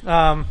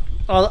 I'm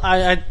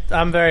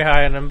very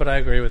high on him, but I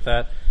agree with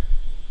that.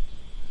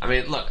 I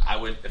mean, look, I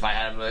would if I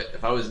had him.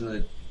 If I was in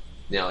the,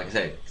 like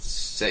I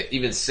said,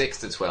 even 6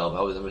 to 12,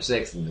 I was number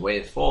 6, and the way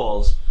it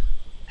falls,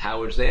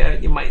 Howard's there.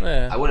 You might.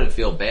 Yeah. I wouldn't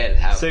feel bad.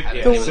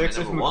 6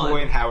 with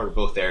McCoy and Howard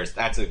both there.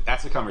 That's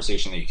a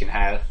conversation that you can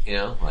have.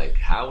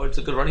 Howard's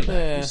a good running back.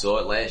 Yeah. You saw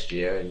it last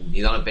year, and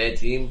he's on a bad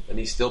team, and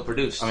he still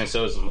produced. I mean,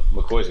 so is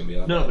McCoy's gonna be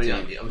on. No, but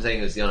I'm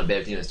saying he's on a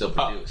bad team and still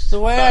produced. The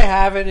way I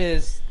have it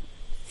is,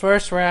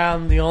 1st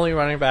round, the only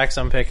running backs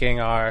I'm picking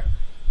are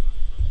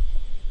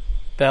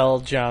Bell,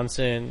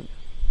 Johnson,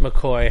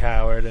 McCoy,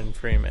 Howard, and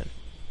Freeman.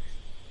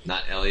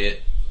 Not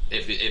Elliott.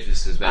 If his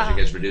suspension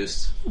gets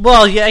reduced.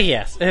 Well,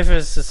 yes. If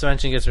his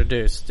suspension gets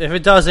reduced. If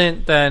it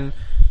doesn't, then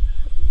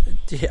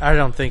I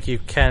don't think you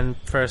can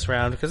 1st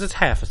round because it's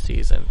half a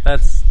season.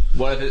 That's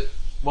what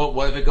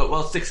if it goes?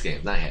 Well, 6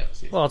 games, not half a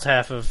season. Well, it's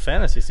half of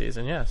fantasy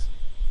season. Yes.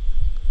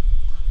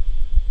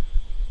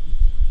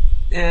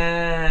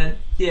 Yeah,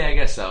 I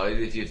guess so.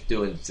 If you're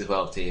doing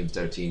 12 teams,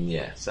 13,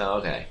 yeah. So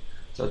okay,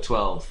 so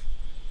 12.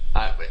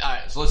 All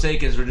right. So let's say it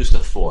gets reduced to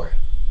 4.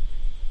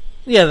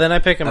 Yeah, then I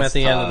pick him at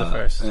the end of the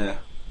 1st. Yeah.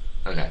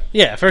 Okay.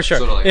 Yeah, for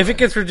sure. If it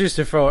gets reduced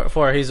to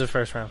 4, he's a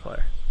 1st round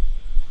player.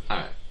 All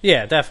right.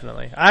 Yeah,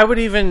 definitely. I would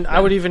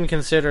even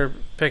consider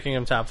picking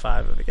him top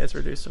 5 if it gets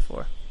reduced to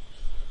 4.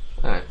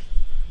 All right.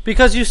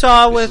 Because you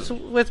saw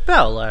with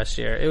Bell last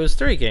year, it was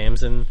 3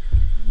 games and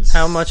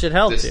how much it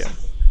helped you.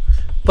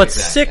 But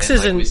exactly. 6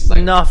 isn't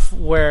enough.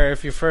 Where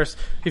if you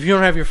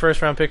don't have your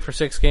 1st round pick for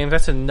 6 games,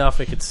 that's enough.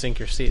 It could sink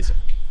your season.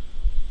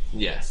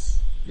 Yes.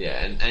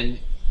 Yeah, and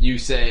you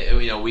say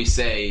we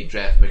say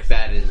draft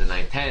McFadden in the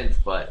 9th, 10th,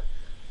 but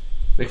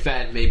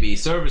McFadden may be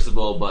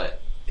serviceable, but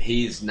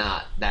he's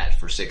not that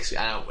for 6.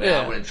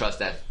 I wouldn't trust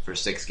that for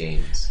 6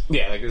 games.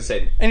 Yeah, like I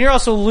said. And you're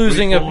also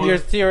losing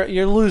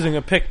you're losing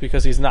a pick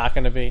because he's not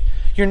going to be.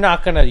 You're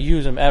not going to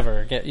use him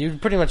ever. You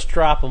pretty much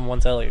drop him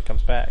once Elliott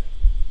comes back.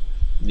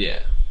 Yeah.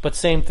 But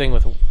same thing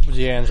with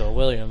D'Angelo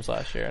Williams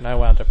last year, and I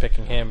wound up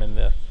picking him in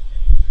the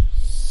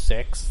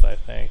 6th, I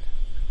think.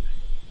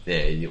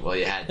 Yeah, well,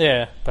 you had to.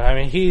 Yeah, but I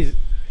mean,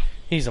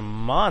 he's a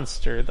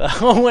monster,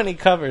 though, when he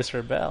covers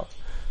for Bell.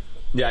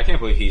 Yeah, I can't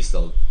believe he's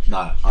still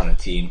not on a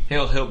team.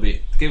 He'll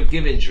be... Give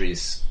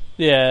injuries.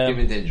 Yeah. Give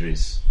him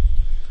injuries.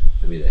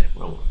 He'll be there.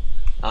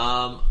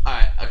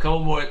 Alright, a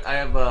couple more. I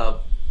have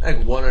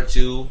like 1 or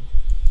 2.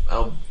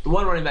 The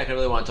one running back I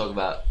really want to talk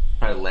about,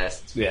 probably the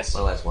last... Yes.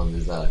 My last one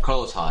is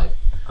Carlos Hyde.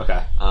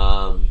 Okay.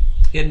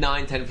 He had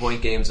 9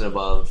 10-point games and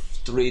above,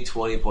 3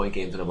 20-point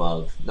games and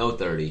above, no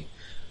 30,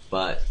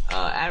 but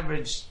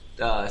averaged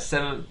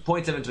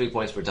 7.73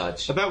 points per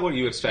touch. About what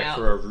you expect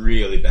for a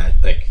really bad,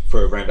 like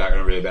for a running back on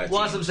a really bad team.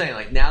 Well, that's what I'm saying.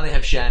 Like now they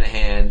have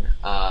Shanahan.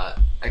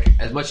 Like,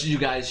 as much as you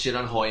guys shit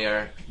on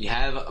Hoyer, you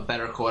have a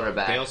better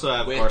quarterback. They also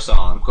have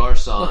Garcon.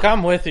 Look,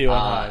 I'm with you on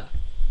Hyde.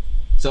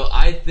 So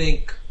I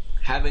think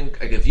having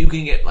if you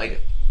can get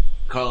like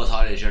Carlos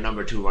Hyde as your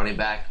number 2 running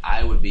back,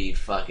 I would be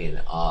fucking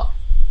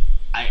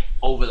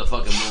over the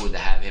fucking moon to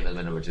have him as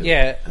my number 2.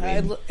 Yeah, I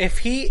mean, if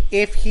he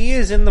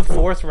is in the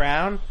 4th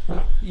round,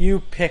 you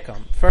pick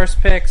him. First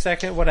pick,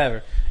 second,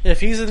 whatever. If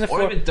he's in the 4th,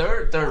 or even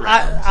third round,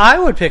 I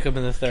would pick him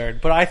in the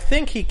 3rd. But I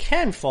think he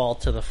can fall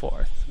to the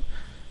 4th.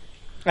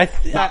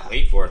 Not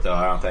late 4th though.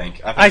 I don't think.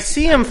 I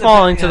see him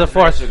falling to the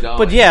 4th.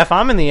 But yeah, if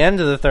I'm in the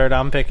end of the 3rd,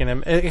 I'm picking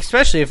him.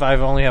 Especially if I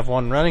only have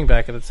one running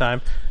back at the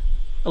time.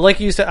 Like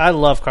you said, I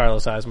love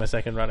Carlos Hyde as my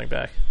 2nd running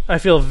back. I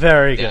feel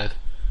very good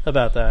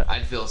about that.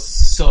 I'd feel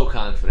so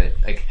confident,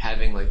 like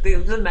having like.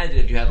 Imagine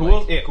if you had who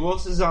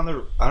else is on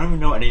the? I don't even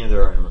know any of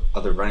their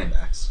other running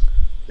backs.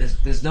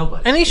 There's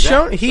nobody, and he's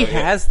shown he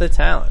has the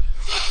talent.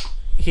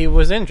 He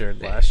was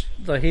injured last.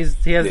 Like he has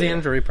the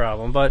injury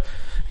problem, but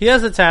he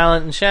has the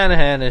talent. And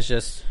Shanahan is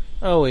just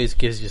always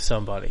gives you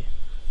somebody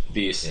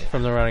beast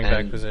from the running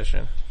back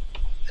position,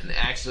 and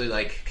actually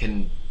like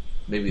can.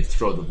 Maybe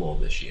throw the ball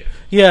this year.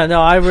 Yeah,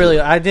 no,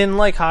 I didn't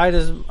like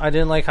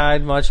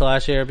Hyde much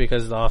last year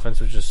because the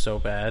offense was just so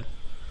bad.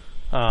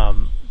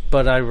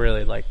 But I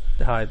really like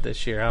Hyde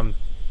this year. I'm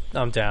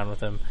down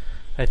with him.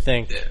 I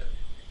think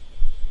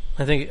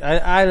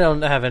I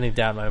don't have any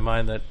doubt in my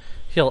mind that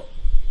he'll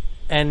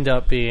end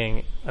up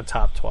being a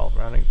top 12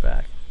 running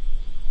back.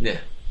 Yeah.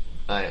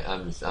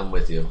 I'm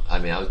with you. I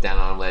mean, I was down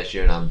on him last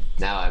year, and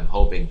I'm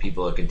hoping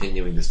people are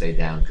continuing to stay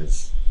down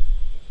because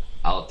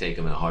I'll take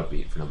him in a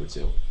heartbeat for number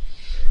 2.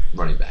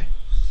 Running back.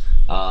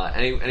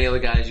 Any other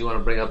guys you want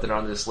to bring up that are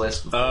on this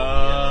list?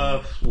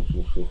 I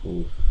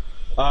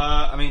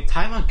mean,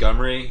 Ty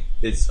Montgomery.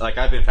 It's like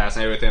I've been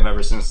fascinated with him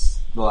ever since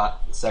the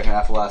second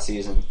half of last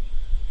season.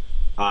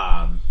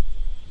 What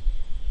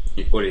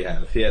do you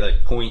have? He had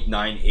like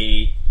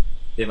 0.98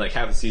 in like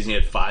half the season. He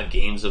had 5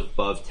 games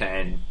above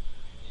 10.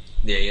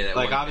 Yeah. That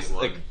like obviously,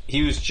 like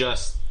he was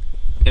just.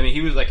 I mean,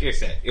 he was like I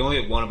said, he only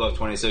had 1 above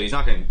 20, so he's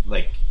not going to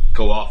like.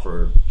 Go off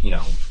for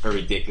a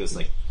ridiculous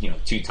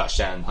 2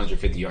 touchdowns,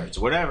 150 yards,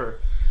 whatever.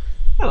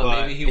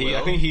 But maybe he will.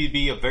 I think he'd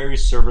be a very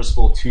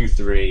serviceable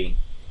 2-3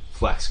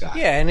 flex guy.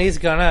 Yeah, and they're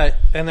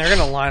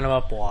gonna line him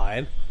up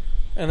wide,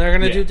 and they're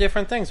gonna do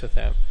different things with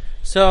him.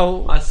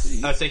 So I'd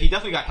say he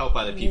definitely got helped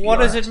by the PPR.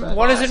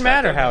 What does it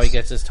matter how he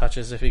gets his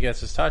touches if he gets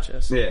his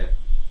touches? Yeah.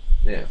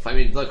 I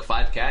mean, look,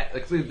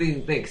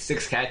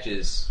 6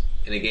 catches.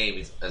 In a game,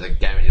 he's as a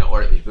guarantee,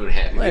 or if you're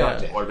half,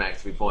 automatic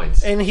 3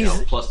 points, and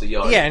he's plus the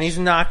yards. Yeah, and he's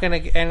not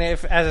gonna. And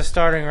if as a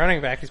starting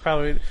running back, he's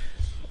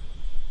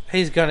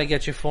gonna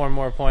get you 4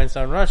 more points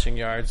on rushing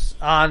yards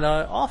on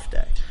an off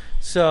day.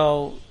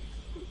 So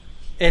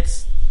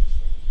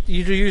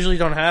you usually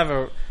don't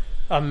have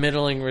a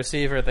middling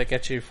receiver that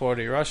gets you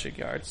 40 rushing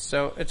yards.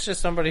 So it's just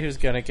somebody who's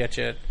gonna get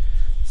you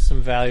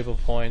some valuable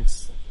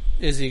points.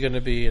 Is he going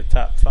to be a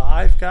top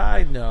 5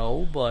 guy?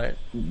 No, but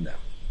no.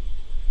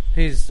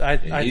 I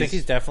think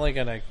he's definitely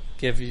going to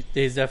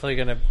he's definitely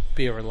going to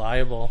be a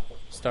reliable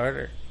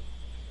starter.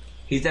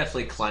 He's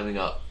definitely climbing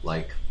up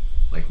like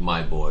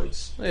my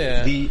boards.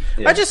 Yeah.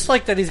 I just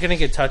like that he's going to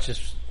get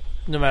touches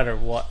no matter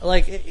what.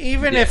 Like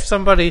even if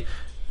somebody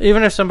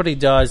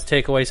does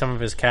take away some of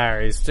his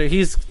carries,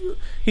 he's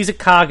a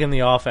cog in the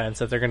offense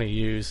that they're going to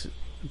use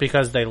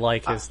because they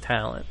like his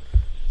talent.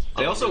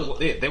 They also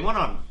they went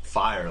on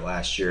fire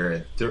last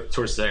year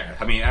towards there.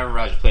 I mean, Aaron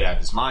Rodgers played out of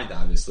his mind,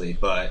 obviously,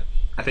 but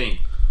I think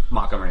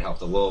Montgomery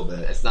helped a little bit.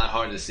 It's not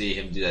hard to see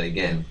him do that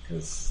again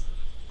because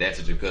they have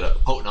such a good,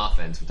 potent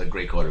offense with a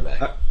great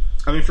quarterback.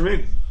 I mean, for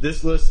me,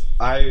 this list,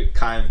 I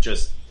kind of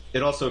just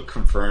it also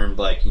confirmed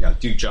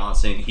Duke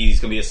Johnson. He's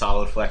going to be a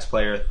solid flex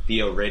player.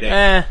 Theo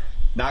Riddick,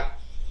 not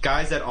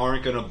guys that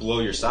aren't going to blow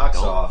your socks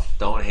off.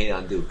 Don't hate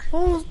on Duke.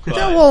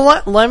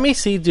 Well, let me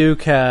see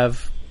Duke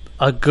have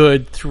a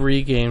good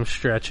 3-game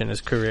stretch in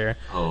his career,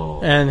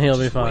 and he'll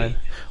be fine. Wait.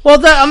 Well,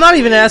 I'm not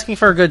even asking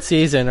for a good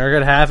season or a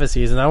good half a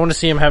season. I want to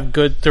see him have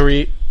good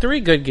three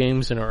good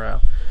games in a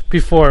row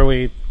before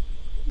we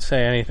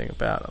say anything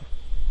about him.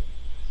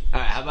 All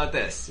right, how about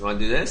this? You want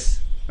to do this?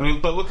 I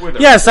mean, but look where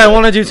they're... Yes, I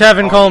want to do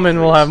Tevin Coleman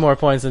will have more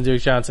points than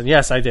Duke Johnson.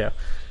 Yes, I do.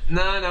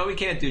 No, we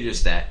can't do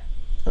just that.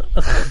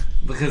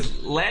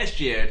 Because last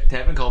year,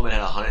 Tevin Coleman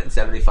had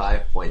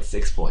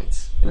 175.6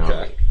 points in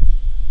our league.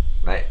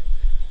 Right?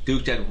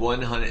 Duke had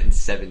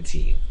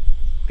 117.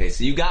 Okay,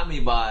 so you got me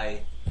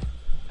by,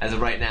 as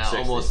of right now, 60.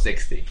 Almost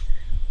 60.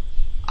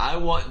 I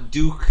want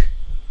Duke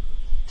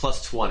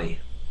plus 20.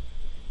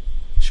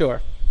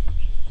 Sure.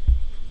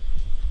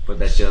 Put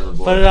that shit on the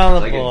board. Put it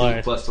on the board. I got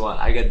Duke plus 20.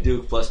 I got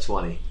Duke plus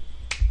 20.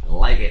 I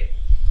like it.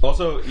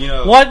 Also, you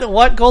know...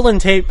 What Golden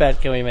Tate bet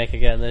can we make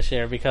again this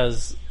year?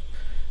 Because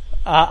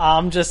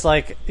I'm just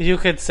like, you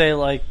could say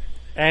like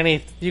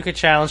you could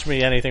challenge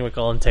me anything with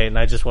Golden Tate, and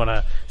I just want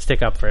to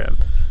stick up for him.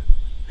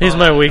 He's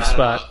my weak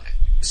spot.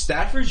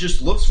 Stafford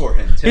just looks for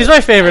him, too. He's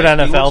my favorite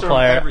NFL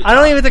player. I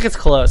don't even think it's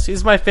close.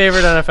 He's my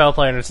favorite NFL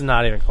player, and it's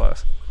not even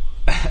close.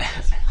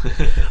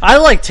 I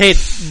like Tate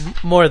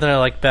more than I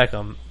like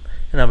Beckham,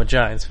 and I'm a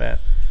Giants fan.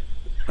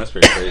 That's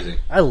pretty crazy.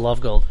 I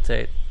love Golden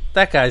Tate.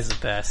 That guy's the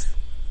best.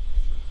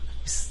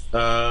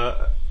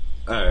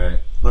 Alright.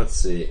 Let's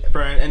see.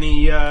 Brian,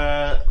 any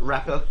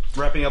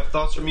wrapping up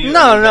thoughts from you? No,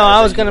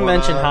 I was going to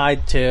mention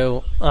Hyde,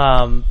 too.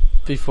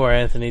 Before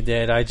Anthony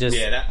did, that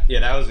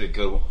was a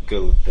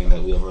good thing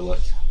that we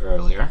overlooked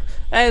earlier.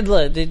 And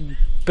look,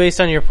 based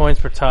on your points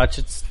per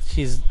touch,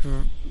 he's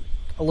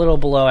a little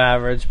below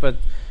average, but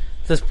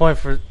this point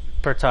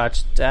per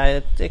touch,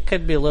 it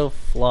could be a little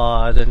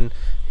flawed, and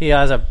he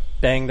has a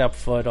banged up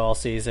foot all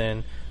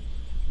season.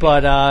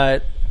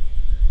 But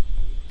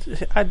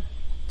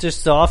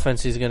just the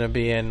offense he's going to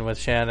be in with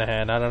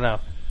Shanahan, I don't know.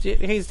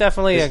 He's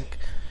definitely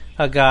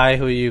a guy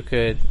who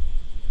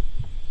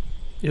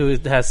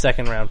has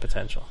second round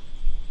potential.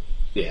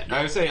 Yeah,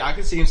 I would say I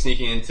could see him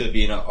sneaking into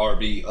being a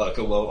RB, like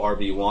a low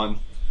RB1,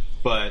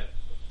 but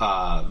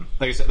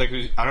like I said, I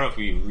don't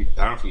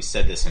know if we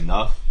said this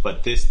enough,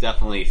 but this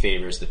definitely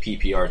favors the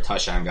PPR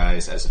touchdown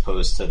guys as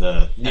opposed to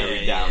the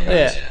every down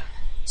guys. Yeah.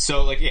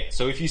 So when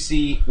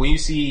you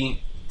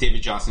see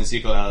David Johnson,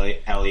 Ezekiel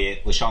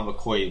Elliott, LaShawn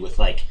McCoy with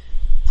like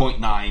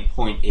 0.9,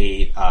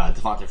 0.8,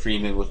 Devonta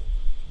Freeman with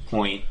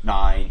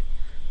 0.9.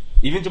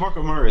 Even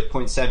DeMarco Murray with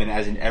 0.7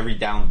 as an every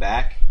down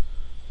back,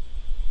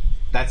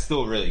 that's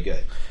still really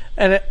good.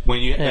 And when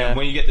you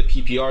get the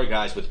PPR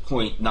guys with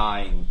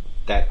 0.9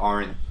 that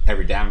aren't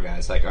every down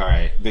guys, like, all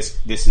right,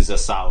 this is a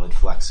solid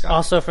flex guy.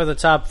 Also for the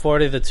top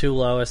 40, the two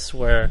lowest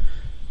were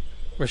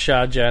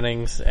Rashad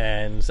Jennings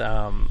and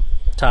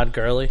Todd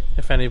Gurley,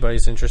 if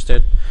anybody's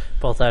interested.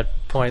 Both at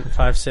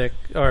 0.56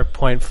 or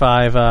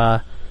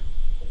 0.5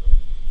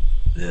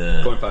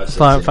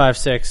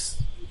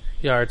 0.56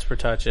 yards per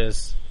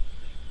touches.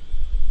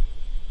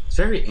 It's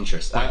very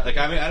interesting. I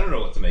don't know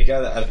what to make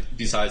out of it.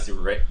 Besides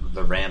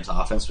the Rams'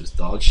 offense was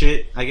dog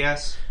shit, I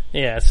guess.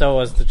 Yeah, so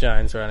was the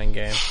Giants' running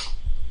game.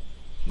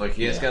 Like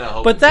you just gotta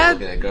hope. But that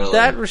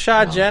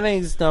Rashad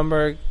Jennings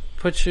number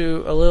puts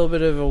you a little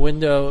bit of a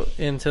window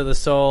into the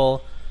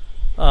soul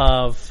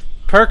of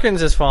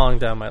Perkins is falling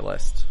down my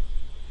list.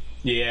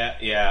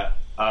 Yeah.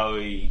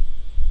 I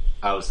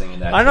was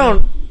thinking that.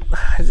 I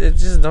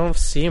just don't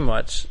see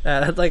much.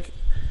 Like.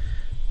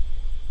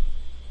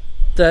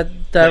 That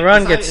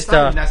run gets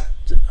stuffed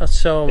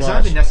so much. It's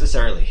not even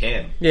necessarily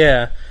him.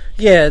 Yeah.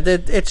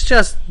 It's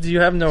just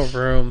you have no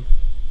room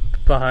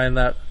behind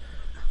that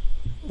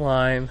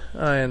line.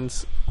 And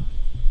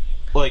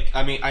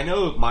I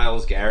know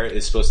Myles Garrett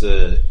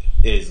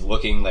is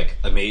looking like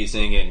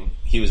amazing, and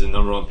he was the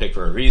number one pick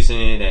for a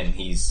reason, and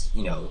he's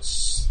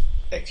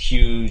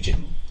huge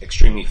and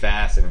extremely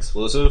fast and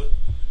explosive.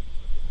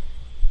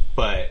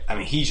 But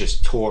he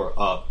just tore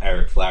up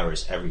Eric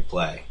Flowers every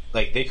play.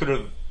 Like they could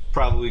have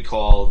probably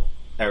called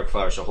Eric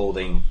Flowers to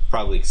holding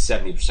probably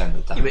 70% of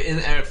the time. Yeah, but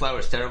isn't Eric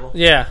Flowers terrible?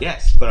 Yeah.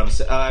 Yes, but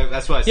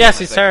that's why I said yes,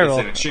 he's terrible.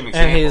 It's an extreme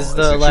example. And he's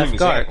the left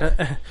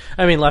guard.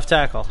 Left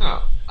tackle.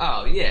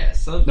 Oh yeah.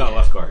 So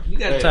left guard. You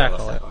got to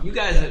tackle. You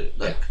guys are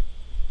look.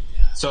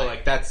 So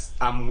that's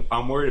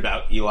I'm worried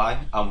about Eli.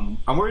 I'm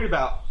worried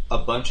about a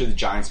bunch of the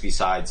Giants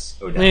besides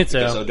Odell. Me too.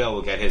 Because Odell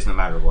will get his no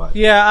matter what.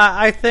 Yeah,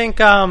 I think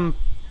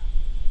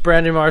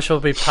Brandon Marshall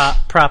will be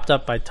propped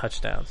up by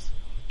touchdowns.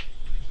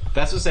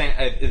 That's what I'm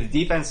saying. The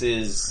defense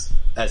is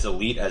as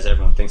elite as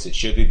everyone thinks it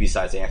should be,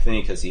 besides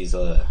Anthony, because he's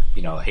a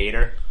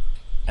hater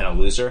and a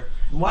loser.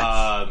 What?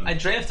 I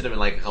drafted him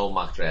in a couple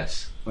mock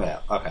drafts.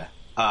 Yeah. Okay.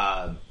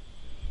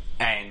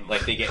 And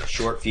they get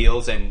short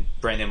fields, and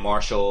Brandon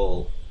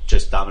Marshall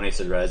just dominates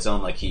the red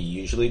zone like he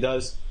usually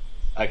does.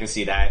 I can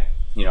see that.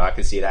 I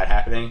can see that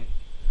happening.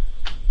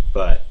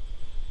 But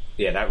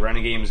yeah, that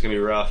running game is gonna be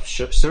rough.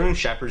 Sterling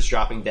Shepard's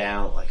dropping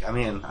down. I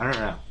don't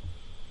know.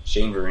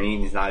 Shane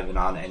Vereen is not even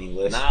on any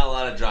list. Not a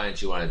lot of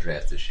Giants you want to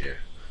draft this year.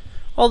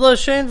 Although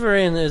Shane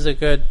Vereen is a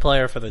good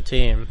player for the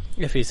team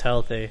if he's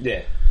healthy.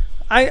 Yeah.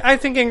 I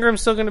think Ingram's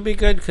still going to be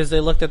good because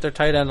they looked at their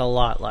tight end a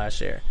lot last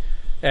year,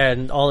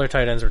 and all their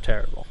tight ends were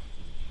terrible.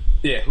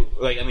 Yeah,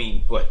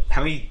 what?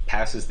 How many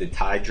passes did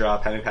Ty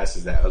drop? How many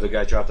passes did that other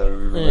guy dropped? I don't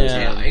remember.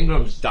 Yeah,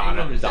 Ingram's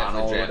Donald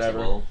or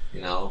whatever.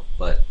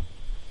 But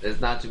there's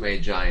not too many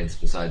Giants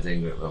besides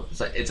Ingram.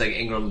 It's like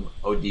Ingram,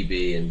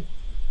 ODB, and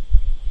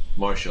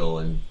Marshall,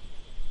 and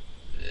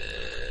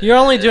you're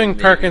only doing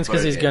Perkins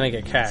because he's going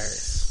to get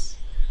carries.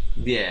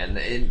 Yeah,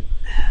 and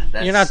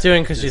that's, you're not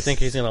doing because you think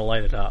he's going to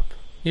light it up.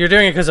 You're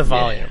doing it because of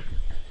volume.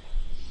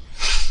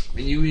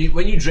 Yeah.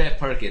 When you draft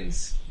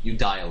Perkins, you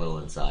die a little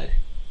inside.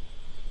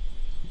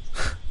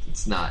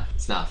 It's not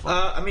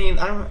fun. I mean,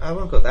 I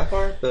won't go that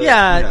far, but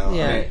yeah. I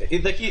mean,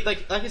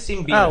 I can see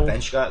him being a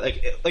bench guy.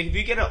 Like if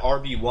you get an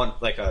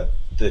RB1, like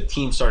the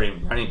team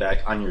starting running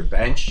back on your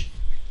bench,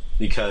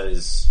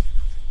 because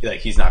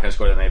like he's not going to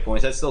score that many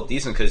points. That's still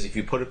decent because if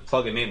you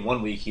plug him in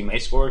 1 week, he may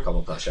score a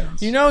couple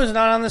touchdowns. You know who's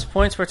not on this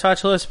points per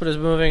touch list, but is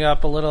moving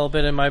up a little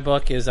bit in my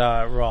book is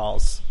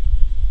Rawls.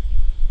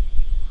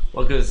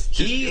 Well, because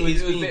he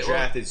is being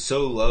drafted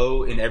so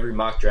low in every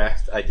mock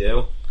draft I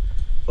do.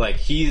 Like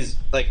he's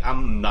like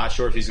I'm not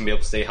sure if he's gonna be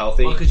able to stay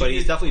healthy, but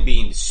he's definitely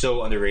being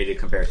so underrated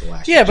compared to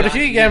last year. Yeah, but if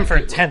you can get him for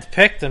a 10th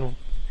pick, then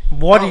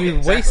what are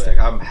you wasting?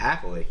 Like, I'm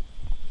happily.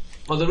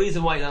 Well, the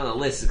reason why he's on the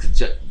list is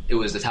because it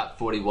was the top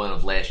 41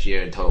 of last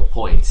year in total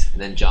points,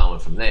 and then John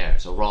went from there.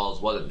 So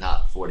Rawls wasn't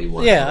top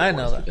 41. Yeah, I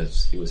know that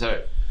because he was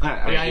hurt.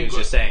 I was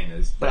just saying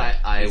this, but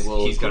I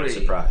will. He's going to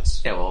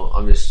surprise. Yeah, well,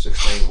 I'm just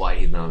explaining why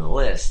he's not on the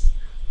list.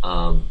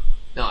 No,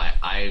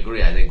 I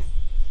agree. I think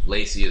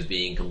Lacy is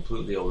being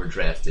completely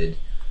overdrafted.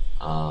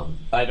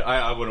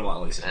 I wouldn't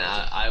want Lacy.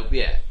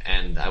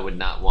 And I would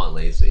not want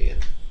Lacy. And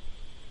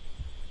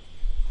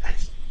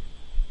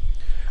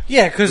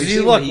yeah, because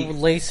you look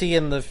Lacy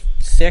in the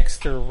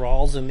 6th or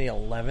Rawls in the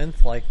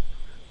 11th. Like,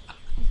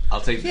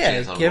 I'll take the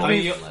chance on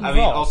Rawls. I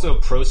mean, also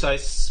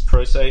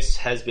Procise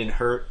has been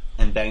hurt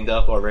and banged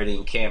up already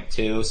in camp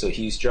too, so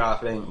he's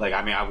dropping. Like,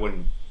 I mean, I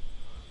wouldn't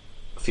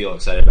feel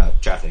excited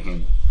about drafting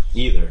him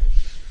either.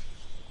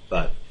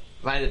 But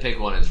if I had to pick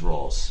one, it's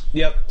Rawls.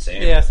 Yep,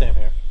 same. Yeah, same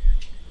here.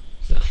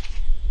 So,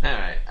 all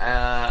right.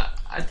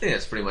 I think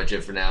that's pretty much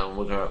it for now.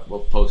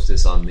 We'll post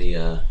this on the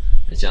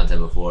as John said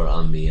before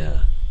on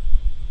the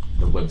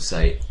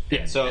website.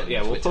 Yeah. So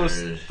yeah, we'll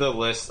post the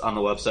list on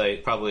the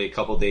website probably a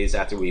couple days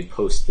after we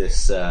post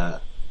this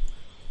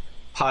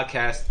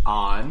podcast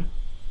on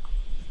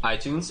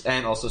iTunes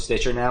and also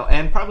Stitcher now,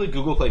 and probably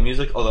Google Play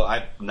Music. Although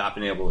I've not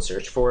been able to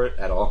search for it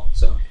at all,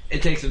 so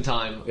it takes some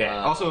time.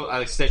 Yeah.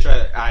 Also,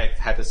 Stitcher, I've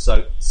had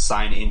to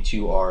sign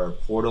into our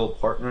Portal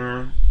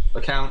partner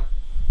account.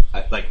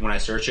 Like when I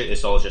search it,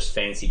 it's all just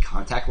fantasy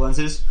contact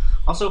lenses.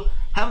 Also,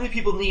 how many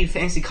people need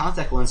fantasy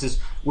contact lenses?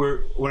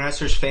 Where when I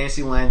search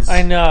fantasy lens,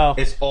 I know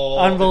it's all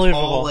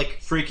unbelievable, it's all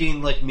like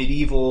freaking like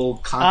medieval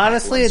contact.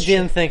 Honestly, lens I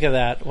didn't think of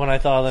that when I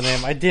thought of the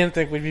name. I didn't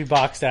think we'd be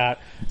boxed out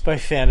by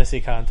fantasy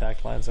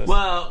contact lenses.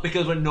 Well,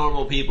 because we're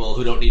normal people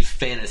who don't need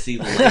fantasy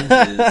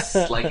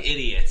lenses like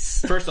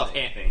idiots. First off,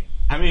 Anthony,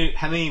 how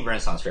many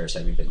Renaissance fairs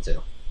have you been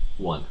to?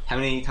 1. How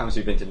many times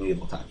have you been to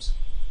medieval times?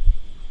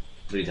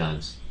 3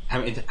 times. How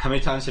many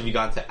times have you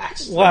gone to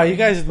axe throwing? Wow, you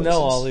guys know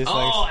all these things.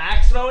 Oh,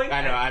 axe throwing?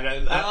 I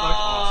know. That's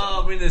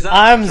awesome.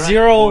 I'm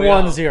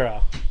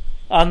 0-1-0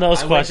 on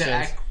those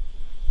questions.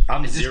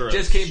 I'm 0.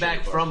 Just came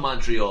back from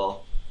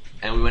Montreal,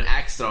 and we went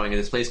axe throwing at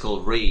this place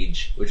called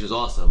Rage, which was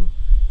awesome.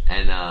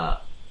 And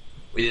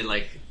we did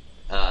like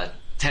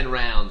 10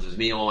 rounds. It was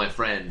me and one of my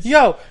friends.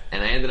 Yo,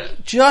 and I ended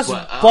up just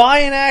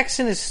buy an axe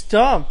and a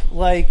stump.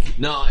 Like,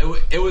 no,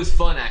 it was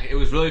fun. It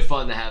was really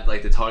fun to have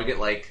like the target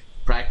like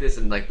practice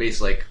and like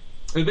basically like.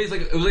 It was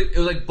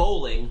like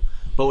bowling,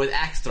 but with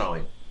axe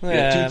throwing. You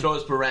had 2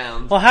 throws per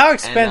round. Well, how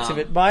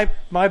expensive? My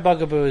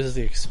bugaboo is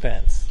the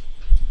expense.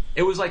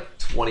 It was like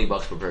 $20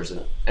 per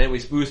person, and we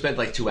spent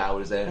like 2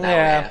 hours there, an hour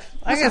and a half.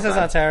 I guess that's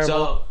not terrible.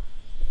 So,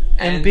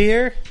 and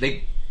beer?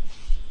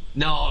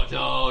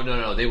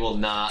 No, they will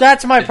not.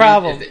 That's my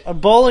problem.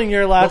 Bowling,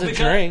 you're allowed to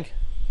drink.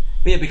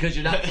 Yeah, because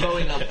you're not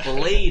throwing a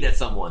blade at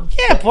someone.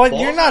 Yeah, but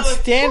you're not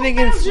standing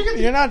in.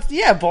 You're not.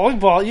 Yeah, bowling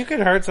ball. You could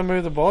hurt somebody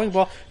with a bowling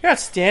ball. You're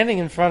not standing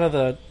in front of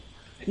the.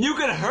 You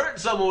could hurt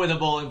someone with a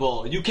bowling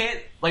ball. You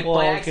can't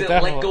by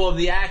accident let go of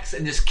the axe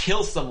and just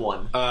kill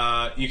someone.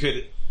 You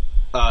could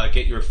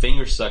get your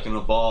finger stuck in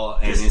the ball,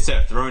 and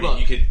instead of throwing it,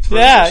 you could throw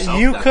it yourself.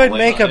 You could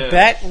make a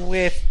bet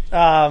with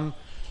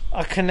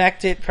a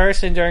connected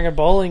person during a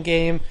bowling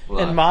game,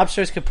 and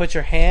mobsters could put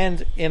your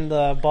hand in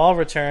the ball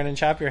return and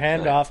chop your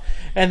hand off,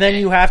 and then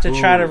you have to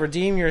try to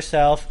redeem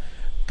yourself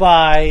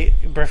by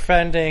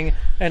befriending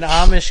an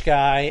Amish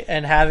guy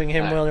and having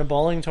him win a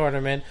bowling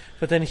tournament,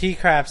 but then he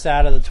craps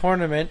out of the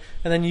tournament,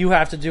 and then you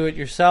have to do it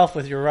yourself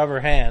with your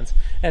rubber hands,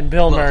 and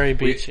Bill Murray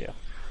beats you.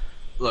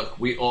 Look,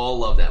 we all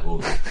love that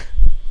movie.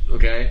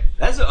 Okay?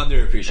 That's an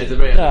underappreciated. It's a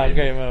very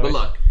great movie. But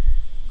look,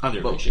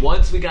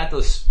 once we got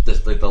those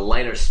the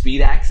lighter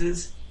speed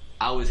axes,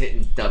 I was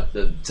hitting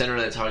the center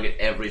of the target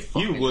every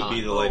fucking time. You would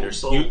be the lighter.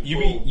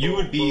 You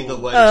would be the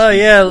lighter.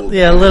 Oh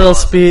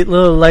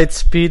little light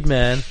speed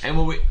man. And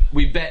when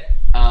we bet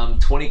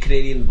 20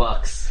 Canadian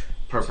bucks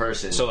per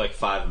person. So like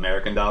 $5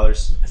 American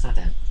dollars. That's not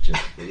that.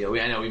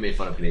 I know we made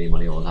fun of Canadian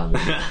money all the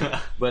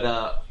time, but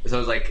so it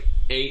was like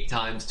 8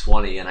 times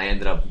 20, and I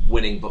ended up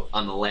winning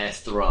on the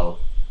last throw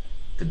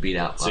to beat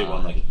out. So you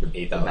won like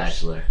the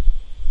Bachelor.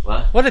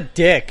 What? What a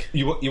dick.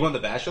 You won The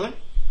Bachelor?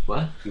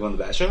 What? You won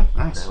The Bachelor?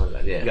 Nice.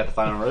 Yeah. You got the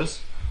final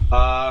rose?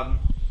 But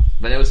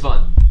it was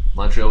fun.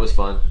 Montreal was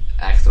fun.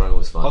 Axe throwing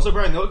was fun. Also,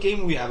 Brian, no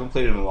game we haven't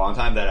played in a long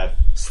time that I've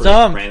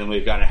Stump.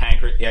 randomly gotten a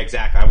hankering. Yeah,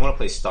 exactly. I want to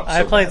play Stump.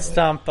 I so played badly.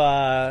 Stump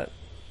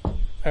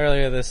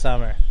earlier this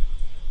summer.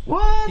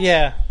 What?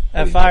 Yeah,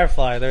 at you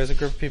Firefly, there was a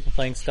group of people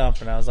playing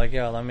Stump, and I was like,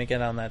 yo, let me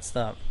get on that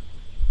Stump.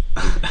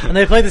 And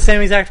they played the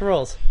same exact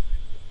rules.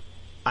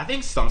 I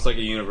think Stump's like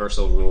a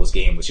universal rules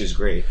game, which is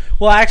great.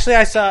 Well, actually,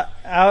 I saw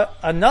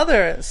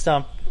another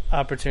Stump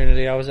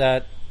opportunity. I was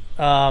at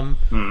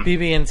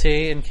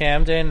BB&T in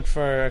Camden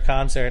for a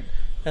concert,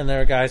 and there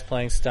were guys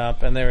playing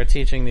Stump, and they were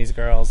teaching these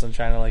girls and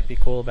trying to like be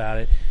cool about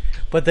it.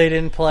 But they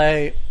didn't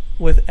play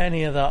with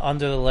any of the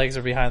under the legs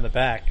or behind the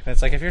back. And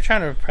it's like, if you're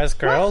trying to impress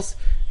girls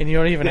and you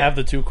don't even have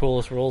the two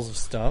coolest rules of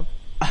Stump.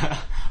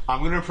 I'm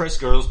going to impress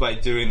girls by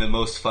doing the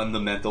most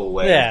fundamental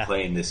way of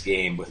playing this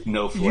game with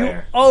no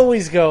flair. You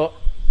always go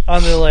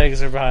under the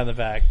legs or behind the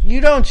back.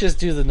 You don't just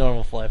do the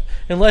normal flip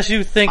unless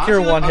you think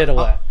you're one hit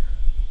away.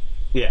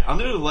 Yeah,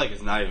 under the leg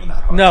is not even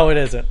that hard. No, it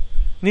isn't.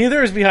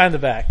 Neither is behind the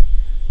back.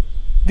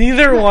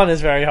 Neither one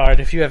is very hard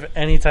if you have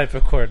any type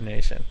of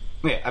coordination.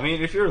 Yeah, I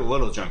mean, if you're a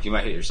little drunk, you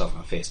might hit yourself in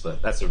the face,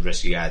 but that's a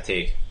risk you gotta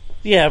take.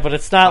 Yeah, but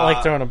it's not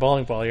like throwing a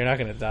bowling ball. You're not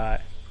going to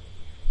die.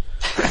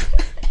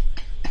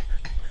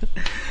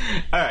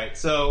 Alright,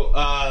 so,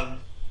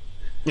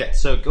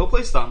 so go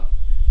play Stump.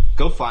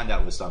 Go find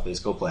out what Stump is.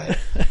 Go play it.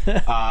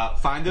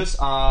 Find us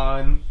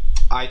on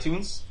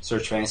iTunes.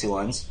 Search Fantasy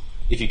Lens.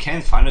 If you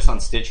can, find us on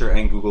Stitcher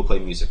and Google Play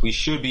Music. We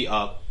should be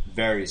up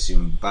very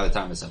soon by the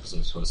time this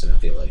episode is posted, I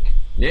feel like.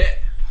 Yeah.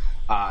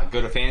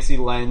 Go to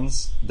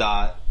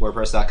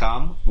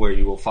fantasylens.wordpress.com where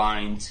you will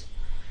find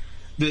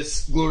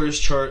this glorious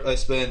chart I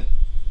spent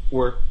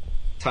work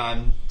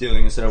time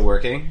doing instead of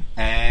working.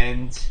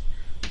 And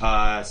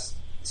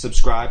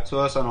subscribe to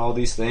us on all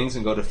these things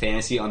and go to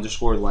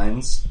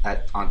fantasy_lens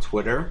on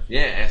Twitter.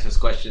 Yeah, ask us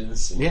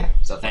questions. And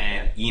stuff like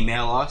and that.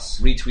 Email us.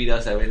 Retweet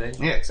us,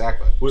 everything. Yeah,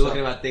 exactly. We're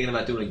thinking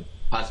about doing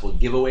possible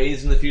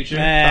giveaways in the future. Oh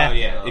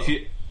yeah, if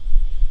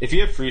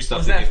you have free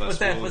stuff to give us,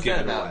 we'll give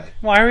it away.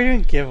 Why are we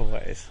doing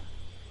giveaways?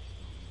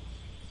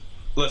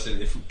 Listen,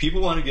 if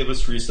people want to give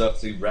us free stuff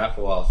to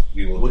raffle off,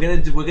 we will.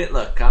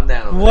 Look, calm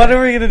down. What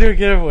are we gonna do with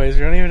giveaways? We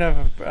don't even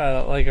have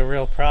a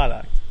real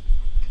product.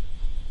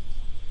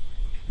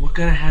 We're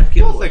gonna have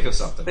giveaways. We'll think of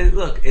something. But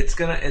look, it's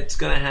gonna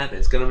happen.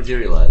 It's gonna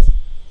materialize.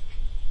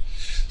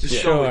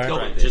 Just go with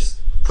it.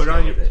 Just put it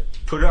on your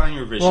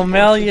vision. We'll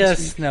mail you a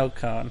snow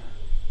cone.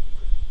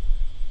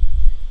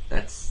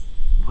 That's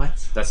what?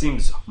 That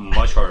seems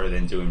much harder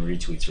than doing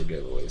retweets for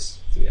giveaways.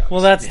 To be honest.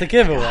 Well, that's the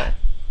giveaway. God.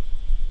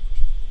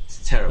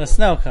 It's terrible. The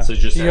snow cone. So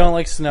just you don't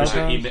like snow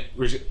cones?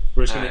 We're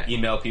just gonna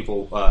email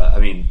people.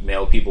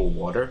 Mail people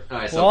water. All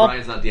right, so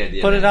Brian's not the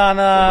idea. Put it on.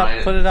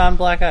 Brian, put it on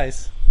black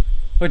ice.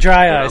 Or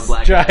dry ice.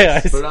 Dry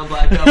ice. Put it on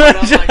black ice.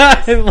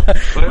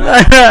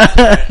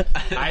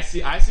 I see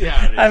how it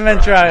is. I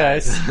meant dry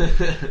ice.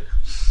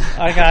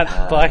 I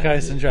got black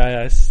ice and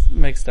dry ice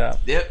mixed up.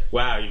 Yep.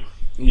 Wow,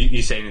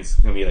 you saying it's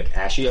gonna be like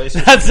ashy ice?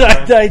 That's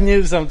I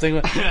knew something.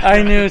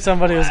 I knew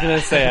somebody was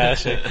gonna say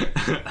ashy.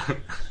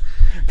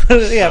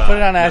 Put it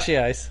on ashy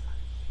ice.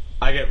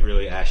 I get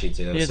really ashy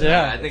too. You so. do?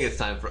 I think it's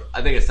time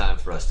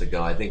for us to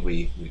go. I think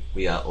we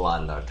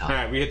allotted our time. All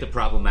right, we hit the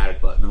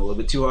problematic button a little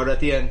bit too hard at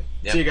the end.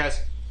 Yep. See you guys.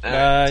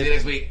 See you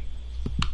next week.